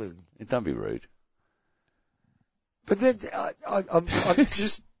Caerphilly. Don't be rude. But then, I'm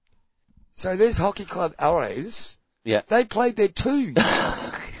just, so there's Hockey Club Arias. Yeah. They played their 2s.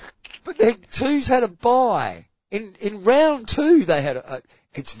 But their 2s had a bye. In round 2 they had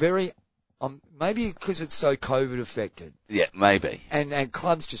it's very, maybe because it's so COVID affected. Yeah, maybe. And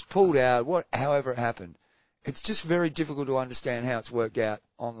clubs just pulled out, however it happened. It's just very difficult to understand how it's worked out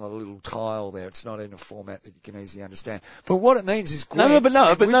on the little tile there. It's not in a format that you can easily understand. But what it means is No.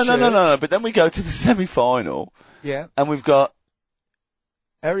 But then we go to the semi-final. Yeah. And we've got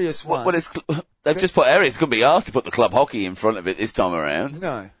Arias won. They've just put Arias. Couldn't be asked to put the club hockey in front of it this time around.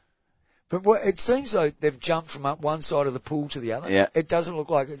 No. But it seems like they've jumped from up one side of the pool to the other. Yeah. It doesn't look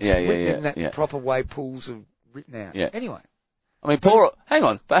like it's written in that proper way pools are written out. Yeah. Anyway. I mean, hang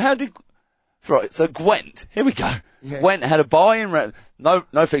on. But how did, right, so Gwent, here we go. Yeah. Gwent had a bye in round,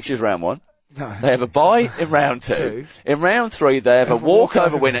 no fixtures round 1. No. They have a bye in round 2. In round 3, they have a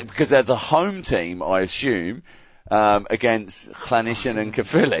walkover winner because they're the home team, I assume, against Clannishan and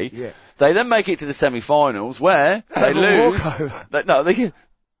Caerphilly. Yeah. They then make it to the semi-finals where they lose.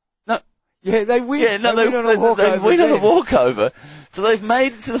 Yeah, they win. Yeah, no, they win on a walkover. They win on a walkover. So they've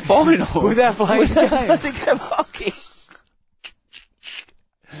made it to the finals. Without playing the game. Hockey.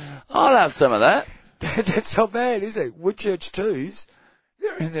 I'll have some of that. That's not bad, is it? Whitchurch 2s,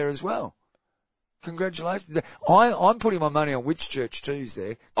 they're in there as well. Congratulations. I'm putting my money on Whitchurch 2s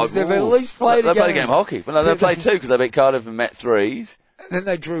there. Because they've at least played a game. They played a game of hockey. But no, they played 2 because they beat Cardiff and Met 3s. And then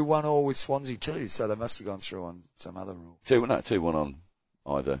they drew 1-1 with Swansea 2s, so they must have gone through on some other rule. 2-1 on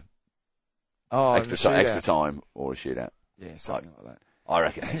either. Oh, extra time or a shootout. Yeah, something like that. I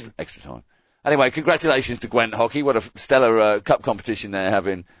reckon extra time. Anyway, congratulations to Gwent Hockey. What a stellar cup competition they're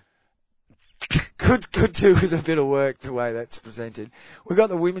having. Could do with a bit of work the way that's presented. We've got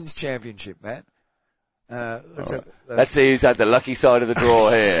the women's championship, Matt. Let's see who's had the lucky side of the draw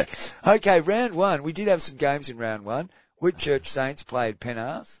here. Okay, round one. We did have some games in round one. Whitchurch Saints played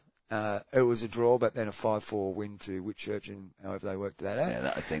Penarth. It was a draw, but then a 5-4 win to Whitchurch, and however they worked that out.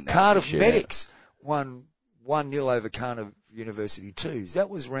 Yeah, I think that Cardiff Medics won 1-0 over Cardiff University 2s. That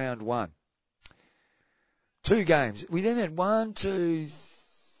was round one. 2 games. We then had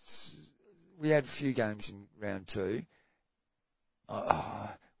we had a few games in round 2.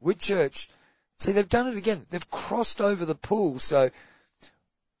 Whitchurch, see, they've done it again. They've crossed over the pool. So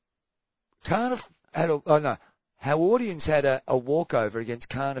Cardiff had Howardians had a walkover against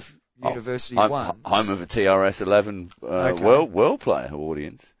Cardiff University 1. Home of a TRS 11 world player,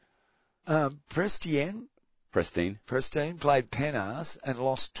 Howardians. Prestine played Penarth and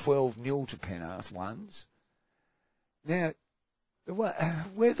lost 12-0 to Penarth once. Now,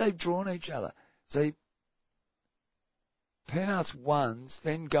 where they've drawn each other. See, Penarth ones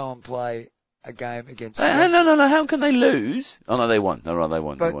then go and play a game against... No. How can they lose? Oh, no, they won. They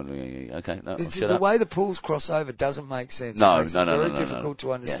won. Okay. No, the way the pools cross over doesn't make sense. No. It's very difficult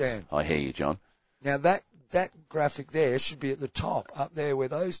to understand. Yes, I hear you, John. Now, that graphic there should be at the top, up there where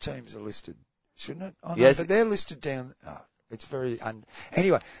those teams are listed. Shouldn't it? Oh, no, yes. But they're listed down... it's very...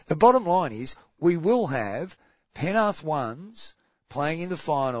 Anyway, the bottom line is we will have Penarth ones playing in the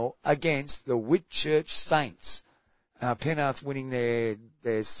final against the Whitchurch Saints. Penarth winning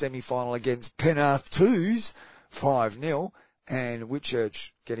their semi-final against Penarth 2s, 5-0, and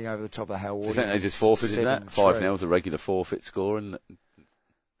Whitchurch getting over the top of Howard. Do you think they just forfeited that? 5-0 was a regular forfeit score, and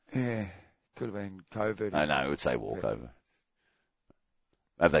yeah, could have been COVID. No, I would say walkover.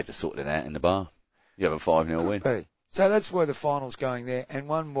 Maybe they just sorted it out in the bar. You have a 5-0 win. Be. So that's where the final's going there, and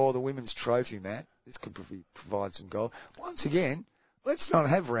one more, the women's trophy, Matt. This could provide some gold. Once again, let's not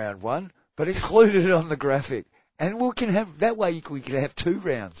have round one, but include it on the graphic. And we can have, that way we can have 2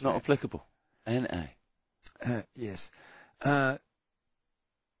 rounds. Not applicable. NA. Yes.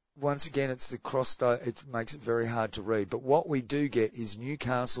 Once again, it's the it makes it very hard to read. But what we do get is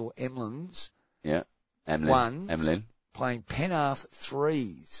Newcastle Emlins. Yeah. Emlyn. Playing Penarth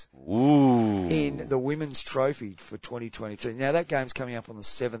 3s. Ooh. In the women's trophy for 2022. Now that game's coming up on the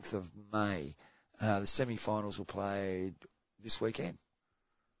 7th of May. The semi-finals were played this weekend.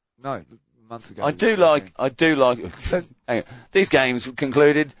 No, a month ago. I do like, hang on. These games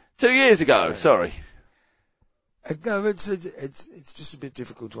concluded 2 years ago, yeah. Sorry. No, it's just a bit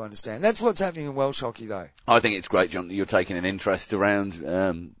difficult to understand. That's what's happening in Welsh hockey though. I think it's great, John, that you're taking an interest around,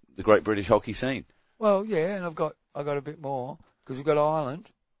 the great British hockey scene. Well, yeah, and I've got a bit more, because we've got Ireland.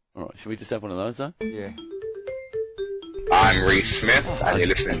 Alright, should we just have one of those though? Yeah. I'm Reece Smith, and you're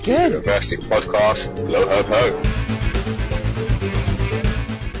listening to the University Podcast, Glow Ho Ho.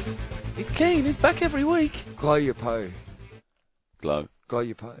 He's keen, he's back every week. Glow your po. Glow. Glow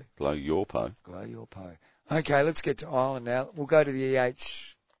your po. Glow your po. Glow your po. Okay, let's get to Ireland now. We'll go to the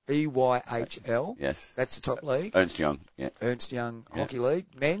EYHL. Yes. That's the top league. Ernst Young, yeah. Ernst Young Hockey League.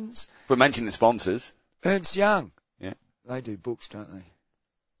 Men's. We're mentioning the sponsors. Ernst Young. Yeah. They do books, don't they?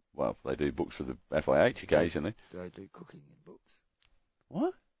 Well, they do books for the FIH occasionally. Do they do cooking in books?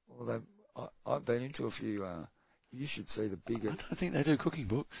 What? Well, I've been into a few, you should see the big... I don't think they do cooking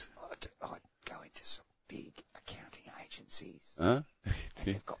books. I'd go into some big accounting agencies. Huh?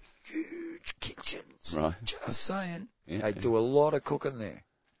 They've got huge kitchens. Right. Just saying. Yeah, they do a lot of cooking there.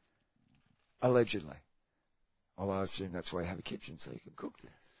 Allegedly. Although I assume that's why you have a kitchen so you can cook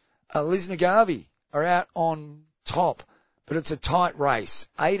there. Lisnagarvey are out on top, but it's a tight race.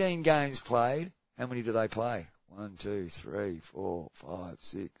 18 games played. How many do they play? 1, 2, 3, 4, 5,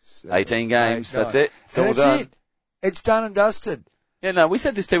 6, 7, 18 games, 8, 9. that's it. It's all that's done. it. It's done and dusted. Yeah, no, we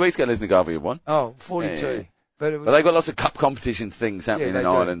said this 2 weeks ago, Lisnagarvey had won. Oh, 42. Yeah. But they've got lots of cup competition things happening in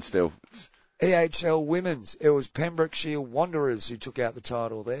Ireland still. EHL Women's. It was Pembrokeshire Wanderers who took out the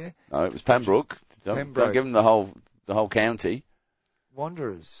title there. No, it was Pembroke. Don't give them the whole county.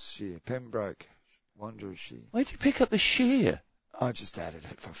 Wanderers, Pembroke. Wanderers, Where'd you pick up the sheer? I just added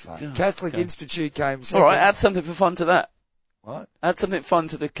it for fun. Oh, Catholic okay. Institute came second. All right, add something for fun to that. What? Add something fun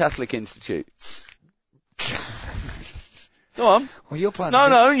to the Catholic Institute. Go on. Well, you're playing.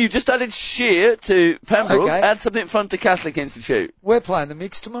 No, you just added sheer to Pembroke. Okay. Add something fun to Catholic Institute. We're playing the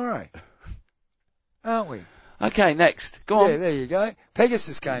mix tomorrow, aren't we? Okay, next. Go on. Yeah, there you go.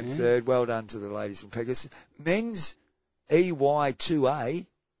 Pegasus came third. Well done to the ladies from Pegasus. Men's EY2A,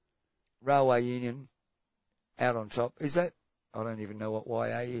 Railway Union, out on top. Is that? I don't even know what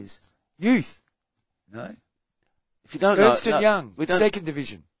YA is. Youth. No. If you don't know, Ernst and Young, we don't. second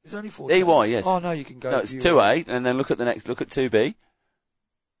division. There's only 4 EY, teams. yes. Oh, no, you can go. No, it's 2A, and then look at 2B.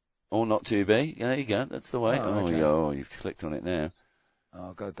 Or not 2B. Yeah, there you go. That's the way. Okay. You've clicked on it now.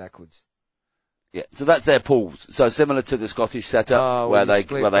 I'll go backwards. Yeah, so that's their pools. So similar to the Scottish setup, where they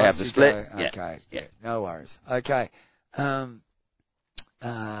have the split. Okay. Yeah. No worries. Okay.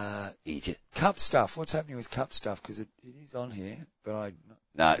 Egypt. Cup stuff. What's happening with cup stuff? Because it is on here, but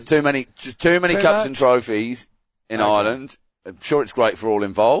No, it's too many cups much? and trophies in Ireland. I'm sure it's great for all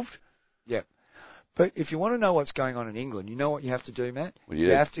involved. Yeah. But if you want to know what's going on in England, you know what you have to do, Matt? What do you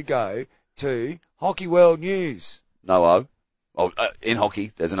You do? have to go to Hockey World News. No O. Oh, in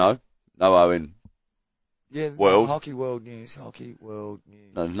hockey, there's an O. No O in world. Hockey World News. Hockey World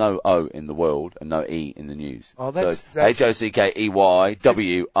News. No, there's no O in the world and no E in the news. Oh, that's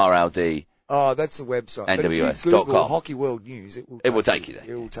HOCKEYWRLD. Oh, that's the website. But if you NWS.com. Google Hockey World News, it will take you there.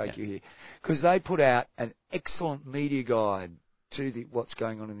 It will take you here. Because they put out an excellent media guide to what's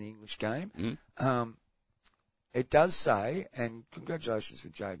going on in the English game. Mm. It does say, and congratulations for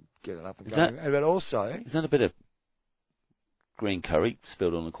Jade get it up and going, but also... Is that a bit of green curry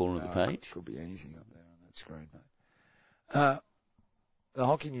spilled on the corner of the page? Could be anything up there on that screen, mate. The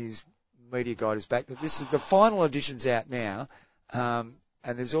Hockey News media guide is back. This is the final edition's out now.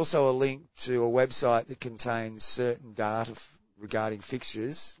 And there's also a link to a website that contains certain data regarding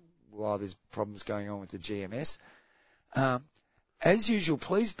fixtures while there's problems going on with the GMS. As usual,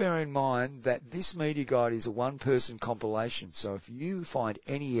 please bear in mind that this media guide is a one-person compilation, so if you find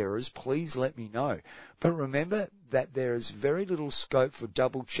any errors, please let me know. But remember that there is very little scope for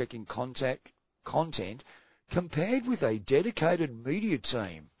double-checking content compared with a dedicated media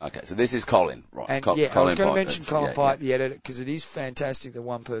team. Okay, so this is Colin, right? And Colin I was going to Pike, mention Colin Pike, the editor, because it is fantastic that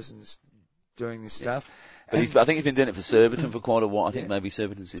one person's doing this stuff. But I think he's been doing it for Surbiton for quite a while. I think maybe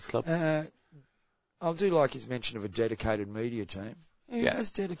Surbiton's his club. I do like his mention of a dedicated media team. Who Yeah.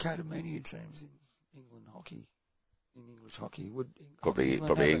 has dedicated media teams in England hockey? In English hockey,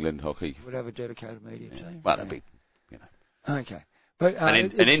 Probably England hockey. would have a dedicated media team. Well, that'd be, Okay, but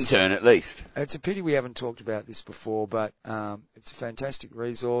an intern at least. It's a pity we haven't talked about this before, but it's a fantastic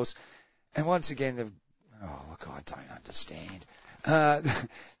resource. And once again, I don't understand.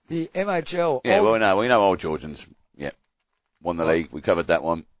 The MHL. Yeah, we know Old Georgians. Yeah, won the league. We covered that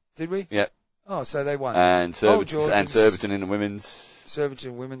one. Did we? Yeah. Oh, so they won. And Surbiton in the women's.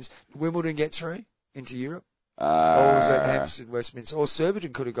 Surbiton women's. Wimbledon get through into Europe? Or Or was that Hampstead, Westminster? Or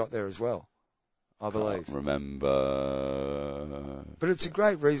Surbiton could have got there as well, I believe. Can't remember. But it's a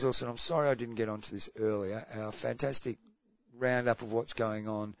great resource, and I'm sorry I didn't get onto this earlier. Our fantastic roundup of what's going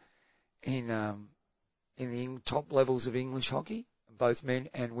on in the top levels of English hockey, both men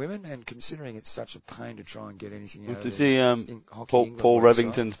and women, and considering it's such a pain to try and get anything out of it. Paul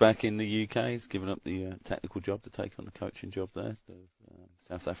Revington's back in the UK. He's given up the technical job to take on the coaching job there, the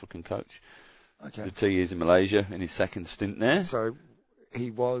South African coach. Okay. Did 2 years in Malaysia in his second stint there. So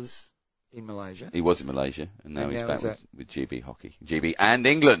he was in Malaysia. He was in Malaysia, and now he's now back with GB hockey. GB and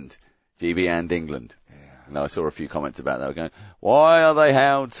England. Yeah. And I saw a few comments about that going, why are they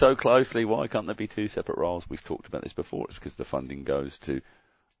held so closely? Why can't there be two separate roles? We've talked about this before. It's because the funding goes to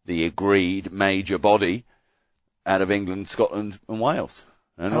the agreed major body out of England, Scotland and Wales.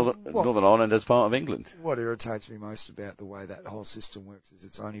 And Northern Ireland as part of England. What irritates me most about the way that whole system works is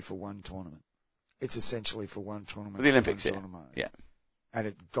it's only for one tournament. It's essentially for one tournament. For the Olympics, yeah. And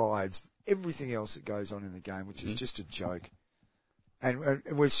it guides everything else that goes on in the game, which is just a joke. And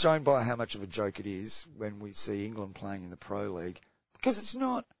we're shown by how much of a joke it is when we see England playing in the Pro League. Because it's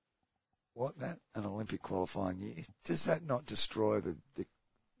not, Matt? An Olympic qualifying year. Does that not destroy the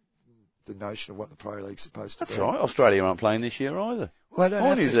notion of what the Pro League's supposed to be? That's right. Australia aren't playing this year either. Well, they don't or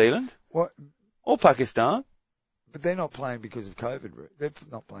have New Zealand. What? Or Pakistan. But they're not playing because of COVID. They're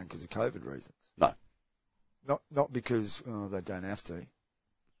not playing because of COVID reasons. No. Not because they don't have to.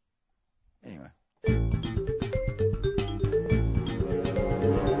 Anyway.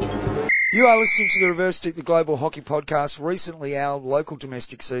 You are listening to the Reverse Stick, the Global Hockey Podcast. Recently, our local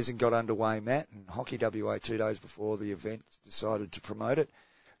domestic season got underway, Matt, and Hockey WA 2 days before the event decided to promote it.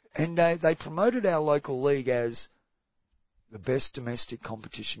 And they promoted our local league as the best domestic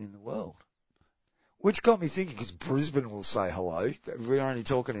competition in the world. Which got me thinking, because Brisbane will say hello. We're only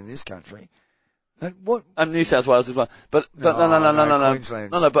talking in this country. And what? And New South Wales as well. But no.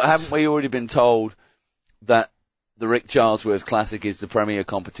 No, but haven't we already been told that the Rick Charlesworth Classic is the premier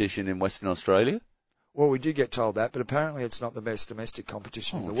competition in Western Australia? Well, we did get told that, but apparently it's not the best domestic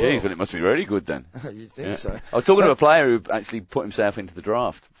competition in the world. Geez, but it must be very good then. You'd think so. I was talking to a player who actually put himself into the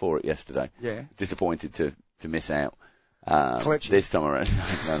draft for it yesterday. Yeah. Disappointed to miss out. Fletcher. this time around.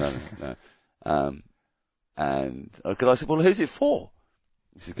 No. And because I said, well, who's it for?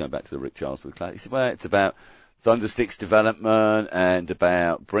 This is going back to the Rick Charleswood class. He said, well, it's about Thunderstick's development and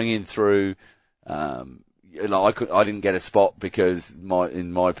about bringing through. I didn't get a spot because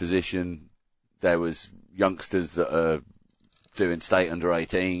in my position there was youngsters that are doing state under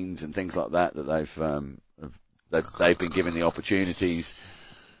 18s and things like that they've been given the opportunities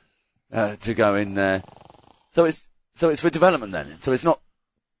to go in there. So it's for development then. So it's not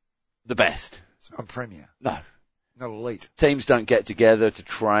the best. It's not Premier. No. Not elite. Teams don't get together to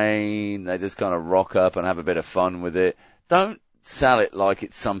train. They just kind of rock up and have a bit of fun with it. Don't sell it like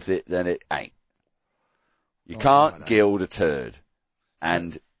it's something that it ain't. You can't gild a turd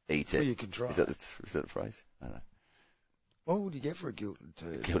and eat it. Well, you can try. Is that the phrase? I don't know. What would you get for a gilded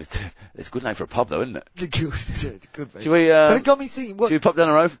turd? Gilded turd. It's a good name for a pub, though, isn't it? The gilded turd. Could be. Should we, but it got me thinking. Should we pop down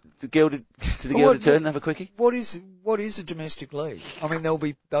the road to the gilded turd and have a quickie? What is a domestic league? I mean, there'll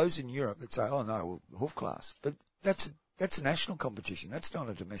be those in Europe that say, "Oh no, well, hoof class," but that's a national competition. That's not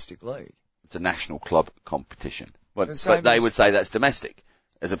a domestic league. It's a national club competition. Well, The but same they as- would say that's domestic,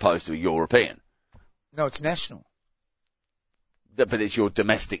 as opposed to a European. No, it's national. But it's your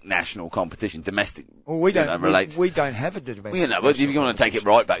domestic national competition. Domestic. Well, we don't relate. We don't have a domestic. Well, you know, but if you national want to take it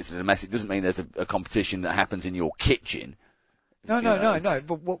competition. right back to the domestic, doesn't mean there's a competition that happens in your kitchen. No. it's-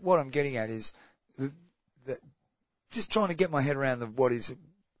 But what I'm getting at is just trying to get my head around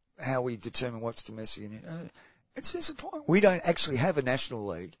how we determine what's domestic. It's disappointing. We don't actually have a national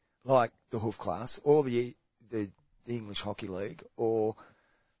league like the hoof class or the English Hockey League or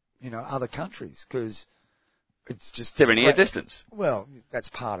other countries because it's just They're in ear distance. Well, that's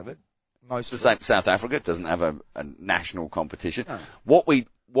part of it. Most The of same. South Africa doesn't have a national competition. No. What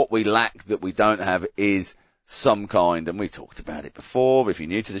we lack that we don't have is some kind, and we talked about it before. If you're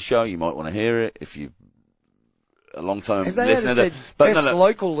new to the show, you might want to hear it. If you a long-term If they had listener, said but best no.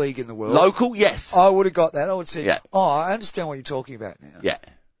 local league in the world, Local, yes. I would have got that. I would say, Yeah. oh, I understand what you're talking about now. Yeah.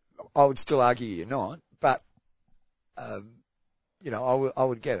 I would still argue you're not, but, I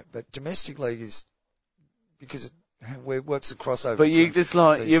would get it. But domestic league is, because what's the crossover? But you between just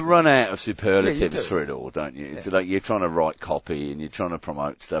like, these you things? run out of Yeah, superlatives you do. for it all, don't you? It's Yeah. like you're trying to write copy and you're trying to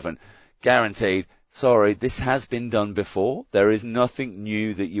promote stuff and guaranteed, sorry, this has been done before. There is nothing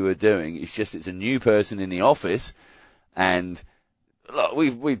new that you are doing. It's just it's a new person in the office and look,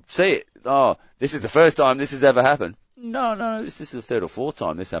 we see it. Oh, this is the first time this has ever happened. No, this is the third or fourth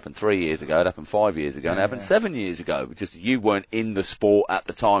time. This happened 3 years ago, it happened 5 years ago, and it happened 7 years ago. Just you weren't in the sport at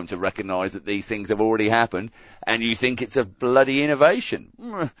the time to recognise that these things have already happened, and you think it's a bloody innovation.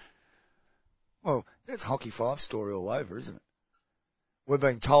 Well, that's Hockey 5 story all over, isn't it? We're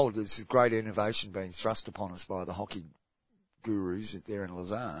being told there's a great innovation being thrust upon us by the hockey gurus there in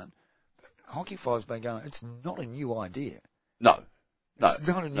Lausanne. But Hockey 5's been going, it's not a new idea. No. It's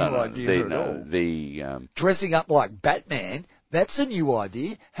not a new idea at all. Dressing up like Batman, that's a new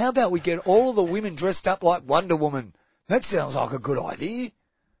idea. How about we get all of the women dressed up like Wonder Woman? That sounds like a good idea.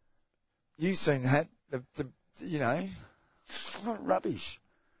 You've seen that, not rubbish.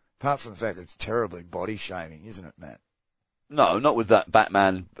 Apart from the fact that it's terribly body shaming, isn't it, Matt? No, not with that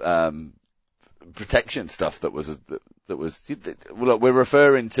Batman protection stuff that was. Look, we're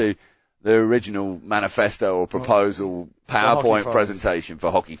referring to the original manifesto or proposal PowerPoint Hockey presentation for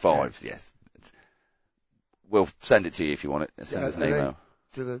Hockey Fives. Yes, we'll send it to you if you want it. Send us an email.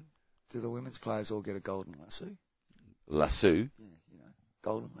 Do the women's players all get a golden lasso? Lasso. Yeah,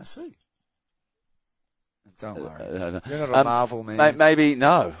 golden lasso. Don't worry. No. You're not a Marvel man. Maybe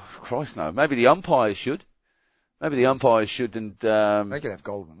no. Christ no. Maybe the umpires should. And they could have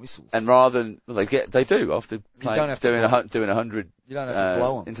golden whistles. And rather than they do after don't have to doing 100 you don't have to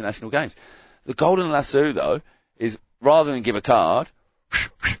blow them. international games. The golden lasso though is rather than give a card,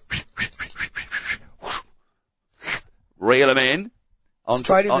 reel them in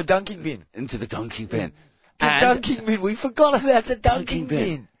Straight in the dunking bin. into the dunking bin. The dunking bin. We forgot about the dunking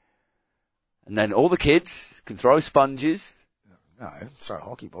bin. And then all the kids can throw sponges. No, throw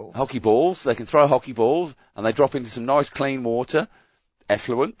hockey balls. Hockey balls. They can throw hockey balls and they drop into some nice clean water.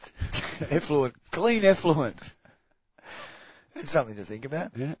 Effluent. Effluent. Clean effluent. That's something to think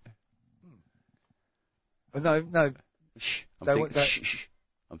about. Yeah. But no. Shh. Shh.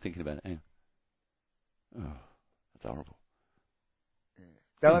 I'm thinking about it. Hang on. Oh, that's horrible.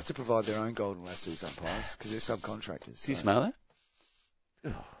 They'll have to provide their own golden lassos, umpires, because they're subcontractors. Do you smell that?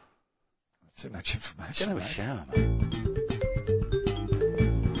 Oh. Too much information. Go have a shower, mate.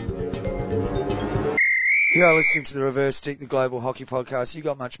 You are listening to the Reverse Stick, the Global Hockey Podcast. You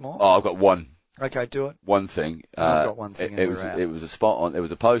got much more? Oh, I've got one. Okay, do it. One thing. I've got one thing. It was a spot on. There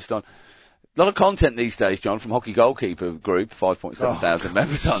was a post on lot of content these days, John, from Hockey Goalkeeper Group, 5.7 thousand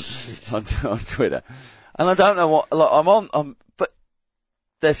members on Twitter. And I don't know what, but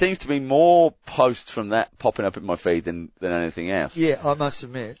there seems to be more posts from that popping up in my feed than anything else. Yeah, I must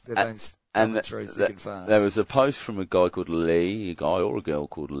admit, they've been coming through thick and fast. There was a post from a guy called Lee, a guy or a girl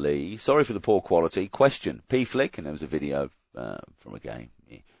called Lee. Sorry for the poor quality. Question, P-Flick, and there was a video from a game.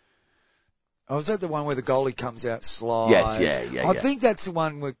 Yeah. Oh, is that the one where the goalie comes out slides? Yes, yeah. I think that's the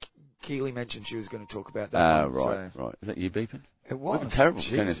one where Keely mentioned she was going to talk about that one. Right. Is that you beeping? It was. We've been terrible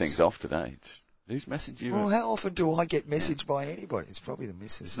for turning things off today. Who's messaged you? Well, how often do I get messaged by anybody? It's probably the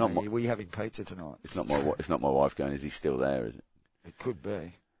missus. Were you having pizza tonight? It's not my wife going, is he still there, is it? It could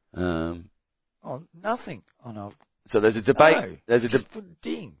be. Nothing. Oh, no. So there's a debate. No,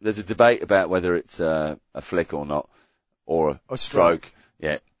 ding. There's a debate about whether it's a flick or not, or a stroke.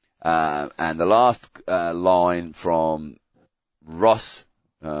 Yeah. And the last line from Ross,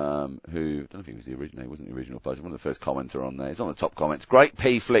 who I don't know if he was wasn't the original post, one of the first commenter on there. It's on the top comments. Great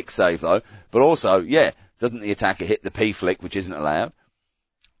P-Flick save though, but also, doesn't the attacker hit the P-Flick, which isn't allowed?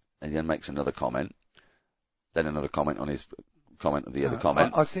 And he then makes another comment. Then another comment on his comment of the other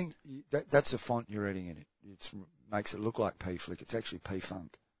comment. I think that's a font you're reading in it. It makes it look like P-Flick. It's actually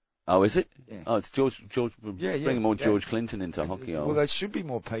P-Funk. Oh, is it? Yeah. Oh, it's George. Bringing more George Clinton into hockey. Well, there should be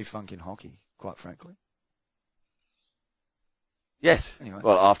more P-Funk in hockey, quite frankly. Yes. Anyway.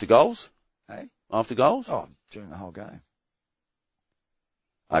 Well, after goals? Hey? After goals? Oh, during the whole game.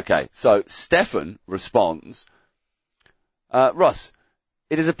 Okay, so Stefan responds, Russ,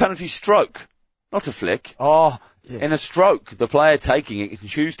 it is a penalty stroke, not a flick. Oh, yes. In a stroke, the player taking it can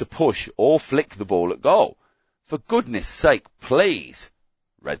choose to push or flick the ball at goal. For goodness sake, please.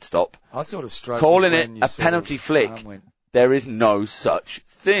 Red stop. I thought a stroke. Calling it a penalty flick. There is no such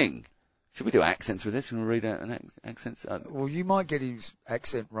thing. Should we do accents with this and we'll read out an accent? Well, you might get his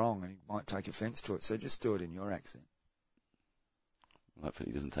accent wrong and he might take offence to it, so just do it in your accent. Hopefully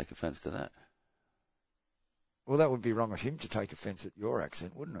he doesn't take offence to that. Well, that would be wrong of him to take offence at your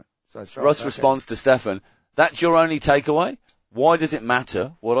accent, wouldn't it? So Russ responds to Stefan, that's your only takeaway? Why does it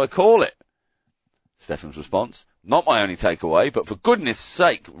matter what I call it? Stefan's response, not my only takeaway, but for goodness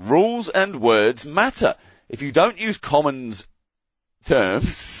sake, rules and words matter. If you don't use commons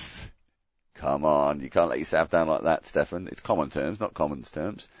terms, come on, you can't let yourself down like that, Stefan. It's common terms, not commons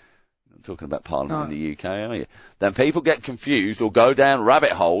terms. You're not talking about Parliament in the UK, are you? Then people get confused or go down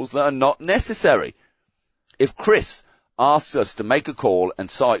rabbit holes that are not necessary. If Chris asks us to make a call and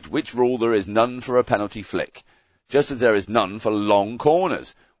cite which rule there is none for a penalty flick, just as there is none for long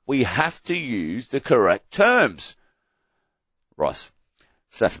corners, we have to use the correct terms. Ross.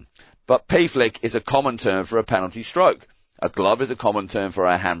 Stefan. But P-flick is a common term for a penalty stroke. A glove is a common term for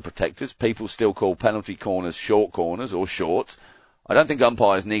our hand protectors. People still call penalty corners short corners or shorts. I don't think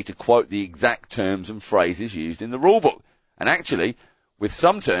umpires need to quote the exact terms and phrases used in the rulebook. And actually, with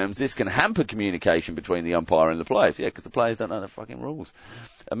some terms, this can hamper communication between the umpire and the players. Yeah, because the players don't know the fucking rules.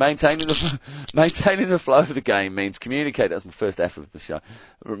 And maintaining the flow of the game means that's my first F of the show.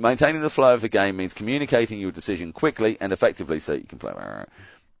 Maintaining the flow of the game means communicating your decision quickly and effectively so you can play.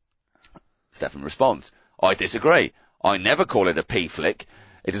 Stefan responds, I disagree. I never call it a P-flick.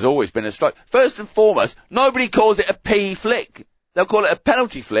 It has always been a stroke. First and foremost, nobody calls it a P-flick. They'll call it a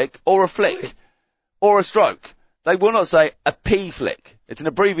penalty flick or a flick or a stroke. They will not say a P-flick. It's an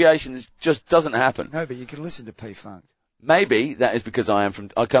abbreviation that just doesn't happen. No, but you can listen to P-funk. Maybe that is because I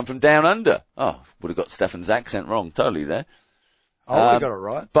come from down under. Oh, would have got Stefan's accent wrong. Totally there. Oh, we got it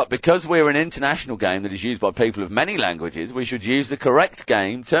right. But because we're an international game that is used by people of many languages, we should use the correct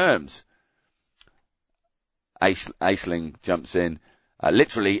game terms. Aisling jumps in.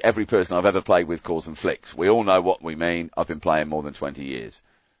 Literally every person I've ever played with calls them flicks. We all know what we mean. I've been playing more than 20 years.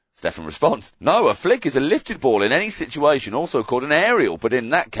 Stefan responds, no, a flick is a lifted ball in any situation, also called an aerial, but in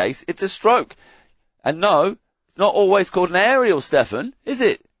that case, it's a stroke. And no, it's not always called an aerial, Stefan, is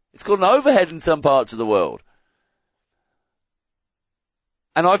it? It's called an overhead in some parts of the world.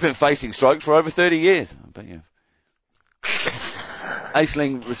 And I've been facing strokes for over 30 years. I bet you have.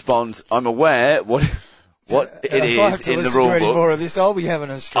 Aisling responds, I'm aware what it is in the rule book. Any more of this, I'll be having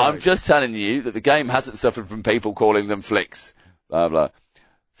a stroke. I'm just telling you that the game hasn't suffered from people calling them flicks. Blah, blah.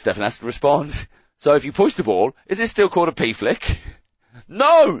 Stefan has to respond. So if you push the ball, is this still called a P-flick?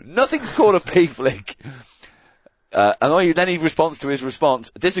 No, nothing's called a P-flick. And then he responds to his response.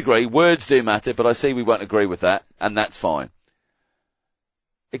 Disagree, words do matter, but I see we won't agree with that, and that's fine.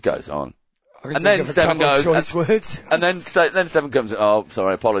 It goes on. And then Stefan goes, and then Stefan comes, oh,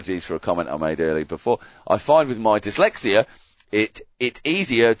 sorry, apologies for a comment I made earlier before. I find with my dyslexia, it's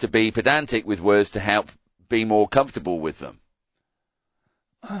easier to be pedantic with words to help be more comfortable with them.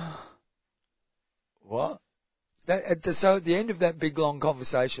 What? So at the end of that big long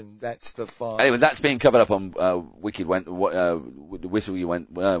conversation, that's the final. Anyway, that's being covered up on the Whistle You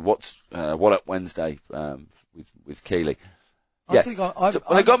Went. What Up Wednesday with Keeley. I think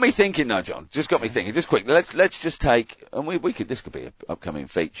it got me thinking, no, John. Just got me thinking. Just quick. Let's just take, and we could. This could be an upcoming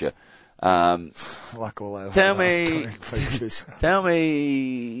feature. Like all our Tell me.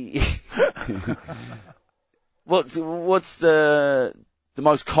 What's the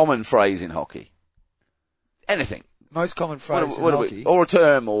most common phrase in hockey? Anything. Most common phrase in hockey. Or a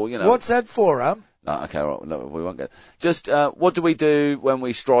term, or, you know. What's that for, No, okay, all right, no, we won't get. Just, what do we do when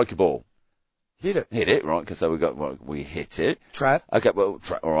we strike a ball? Hit it. Hit it, right, because we hit it. Trap. Okay, well,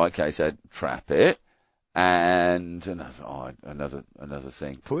 alright, okay, so trap it. And another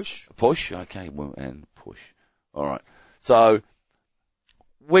thing. Push. Push, okay, and push. Alright. So,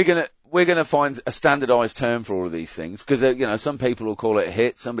 we're gonna find a standardized term for all of these things, because, some people will call it a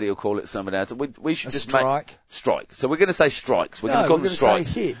hit, somebody will call it something else. We should just strike. Strike. So we're gonna say strikes. We're gonna call them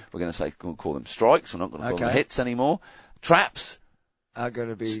strikes. Say hit. We're gonna call them strikes. We're not gonna call them hits anymore. Traps are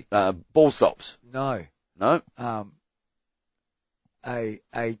gonna be ball stops. No. Come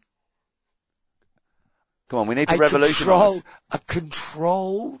on, we need to revolutionise. A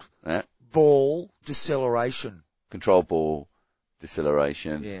controlled ball deceleration. Controlled ball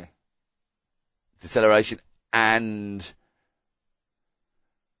deceleration. Yeah. Deceleration and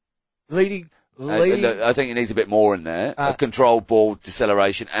leading. I think it needs a bit more in there. A controlled ball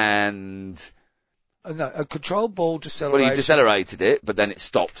deceleration and a controlled ball deceleration. Well, you decelerated it, but then it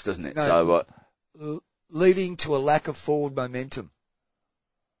stops, doesn't it? No, so leading to a lack of forward momentum.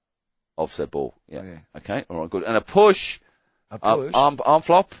 Offset ball. Yeah. Okay. All right. Good. And a push. A push. Arm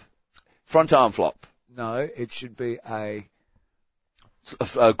flop. Front arm flop. No, it should be a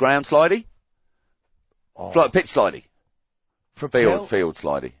ground slidey. Pitch slidey. Field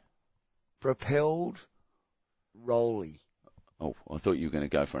slidey. Propelled rolly. Oh, I thought you were going to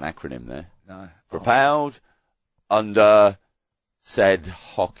go for an acronym there. No. Propelled under said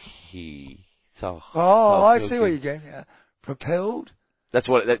hockey. I see what you're getting at. Propelled. That's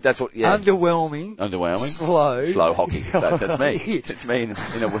what, yeah. Underwhelming. Slow hockey. That's me. It's me in an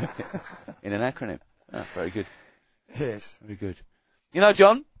acronym. Oh, very good. Yes. Very good.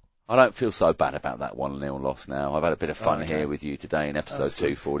 John, I don't feel so bad about that 1-0 loss now. I've had a bit of fun here with you today in episode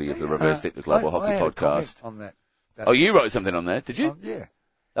 240 of the Reverse Stick, the Global Hockey Podcast. On that. Oh, you wrote something on there, did you? Yeah.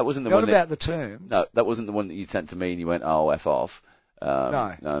 That wasn't the Not one about the terms. No, that wasn't the one that you sent to me and you went, oh, F off.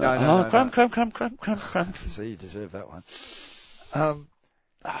 No. Cram. See, you deserve that one. No,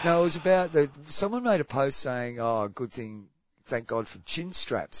 it was about someone made a post saying, good thing, thank God for chin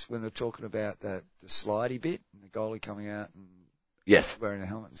straps, when they're talking about the slidey bit and the goalie coming out and wearing a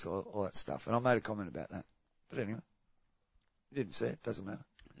helmet and all that stuff. And I made a comment about that. But anyway, you didn't say it, doesn't matter.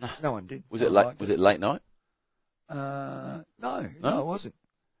 No one did. Was it late night? No, it wasn't.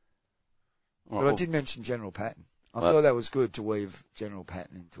 Right, but I did mention General Patton. I thought that was good to weave General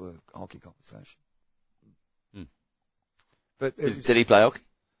Patton into a hockey conversation. But did he play hockey?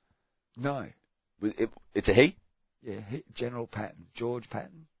 No. It's a he? Yeah, General Patton. George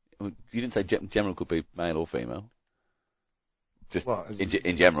Patton. You didn't say general could be male or female. Just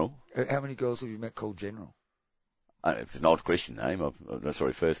in general. How many girls have you met called General? It's an odd Christian name.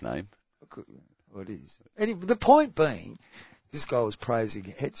 First name. Well, it is. Anyway, the point being, this guy was praising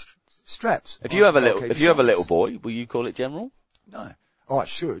head straps. If you have a little boy, will you call it General? No. Oh, I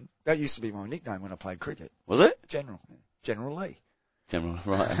should. That used to be my nickname when I played cricket. Was it? General. General Lee. General,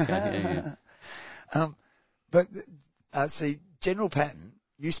 right, okay, yeah. But, see, General Patton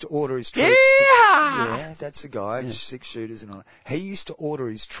used to order his troops. Yeah, that's the guy, 6 shooters and all that. He used to order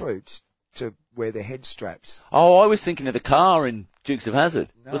his troops to wear their head straps. Oh, I was thinking of the car in Dukes of Hazzard.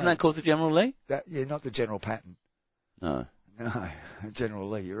 No. Wasn't that called the General Lee? Not the General Patton. No, General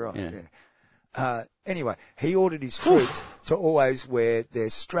Lee, you're right, yeah. Anyway, he ordered his troops to always wear their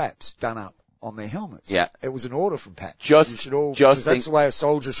straps done up on their helmets. Yeah. It was an order from Pat. That's the way a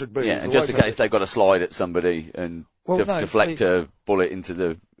soldier should be. Yeah, and just in case they've got to slide at somebody and deflect a bullet into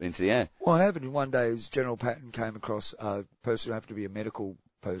the air. What happened in one day is General Patton came across a person who happened to be a medical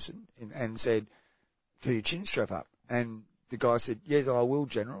person and said, "Do your chin strap up?" And the guy said, "Yes, I will,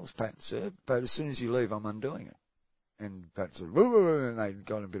 General, as Patton said, but as soon as you leave, I'm undoing it." And Patton said, "Woo," and they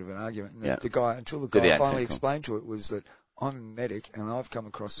got in a bit of an argument. And the guy, until the guy finally explained to it, was that I'm a medic and I've come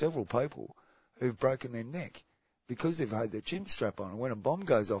across several people who've broken their neck because they've had their chin strap on. And when a bomb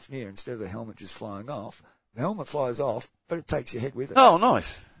goes off near, instead of the helmet just flying off, the helmet flies off, but it takes your head with it. Oh,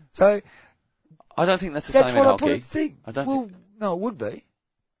 nice. So I don't think that's the same in hockey. That's what I think. No, it would be.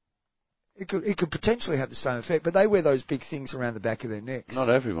 It could potentially have the same effect, but they wear those big things around the back of their necks. Not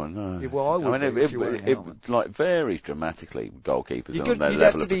everyone, no. Yeah, well, I would if you wear a helmet. It like varies dramatically with goalkeepers and their you'd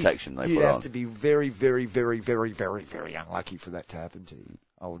level of protection they put on. You'd have to be very, very, very, very, very, very unlucky for that to happen to you,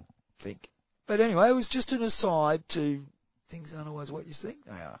 I would think. But anyway, it was just an aside to things aren't always what you think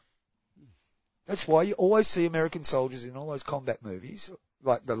they are. That's why you always see American soldiers in all those combat movies,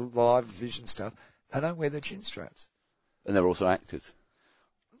 like the live vision stuff. They don't wear their chin straps. And they're also actors.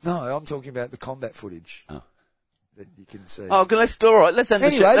 No, I'm talking about the combat footage Oh. that you can see. Oh, all right. Let's end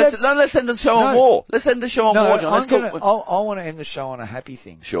the show. Let's end the show on war. Let's end the show on war, John. I want to end the show on a happy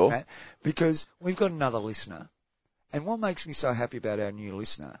thing. Sure. Matt, because we've got another listener, and what makes me so happy about our new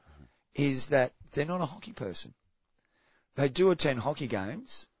listener is that they're not a hockey person. They do attend hockey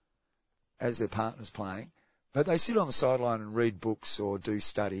games as their partner's playing, but they sit on the sideline and read books or do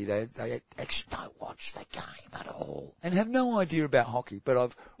study. They actually don't watch the game at all and have no idea about hockey.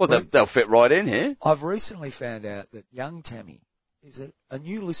 But they'll fit right in here. I've recently found out that young Tammy is a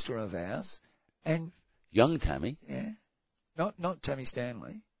new listener of ours, and young Tammy, yeah, not Tammy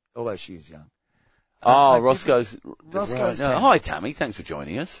Stanley, although she is young. Roscoe's Tammy. Hi, Tammy. Thanks for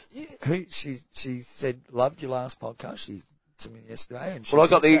joining us. Yeah, she said loved your last podcast. She to me yesterday, and I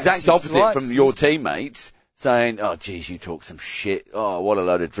got the exact opposite from your teammates. Saying, oh, geez, you talk some shit. Oh, what a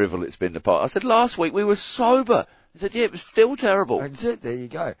load of drivel it's been in the past. I said, last week we were sober. I said, yeah, it was still terrible. That's it. There you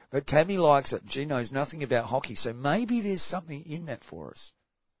go. But Tammy likes it. She knows nothing about hockey, so maybe there's something in that for us.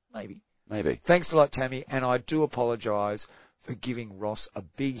 Maybe. Thanks a lot, Tammy, and I do apologise for giving Ross a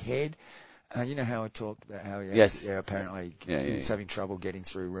big head. You know how I talked about how apparently he's having trouble getting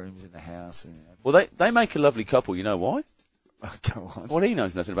through rooms in the house. And, well, they make a lovely couple. You know why? Go on. Well, he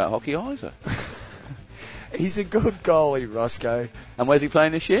knows nothing about hockey either. He's a good goalie, Roscoe. And where's he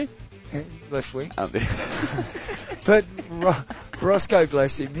playing this year? Left wing. But Roscoe,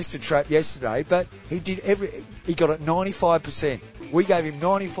 bless him, missed a trap yesterday, but he got it 95%. We gave him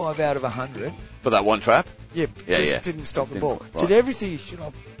 95 out of 100. For that one trap? Yeah, didn't stop the ball. Right. Did everything he should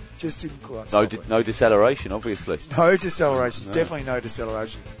have, just didn't quite stop it. No deceleration, obviously. No deceleration, definitely no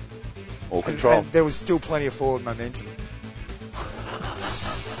deceleration. Or control. And there was still plenty of forward momentum.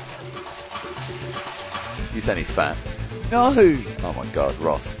 You saying he's fat? No. Oh my God,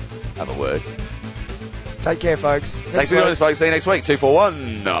 Ross. Have a word. Take care, folks. Thanks for joining us, folks. See you next week.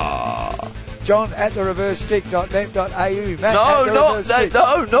 241. John at thereversestick.net.au. Matt not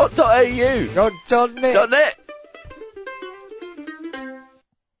 .au. .net. .net.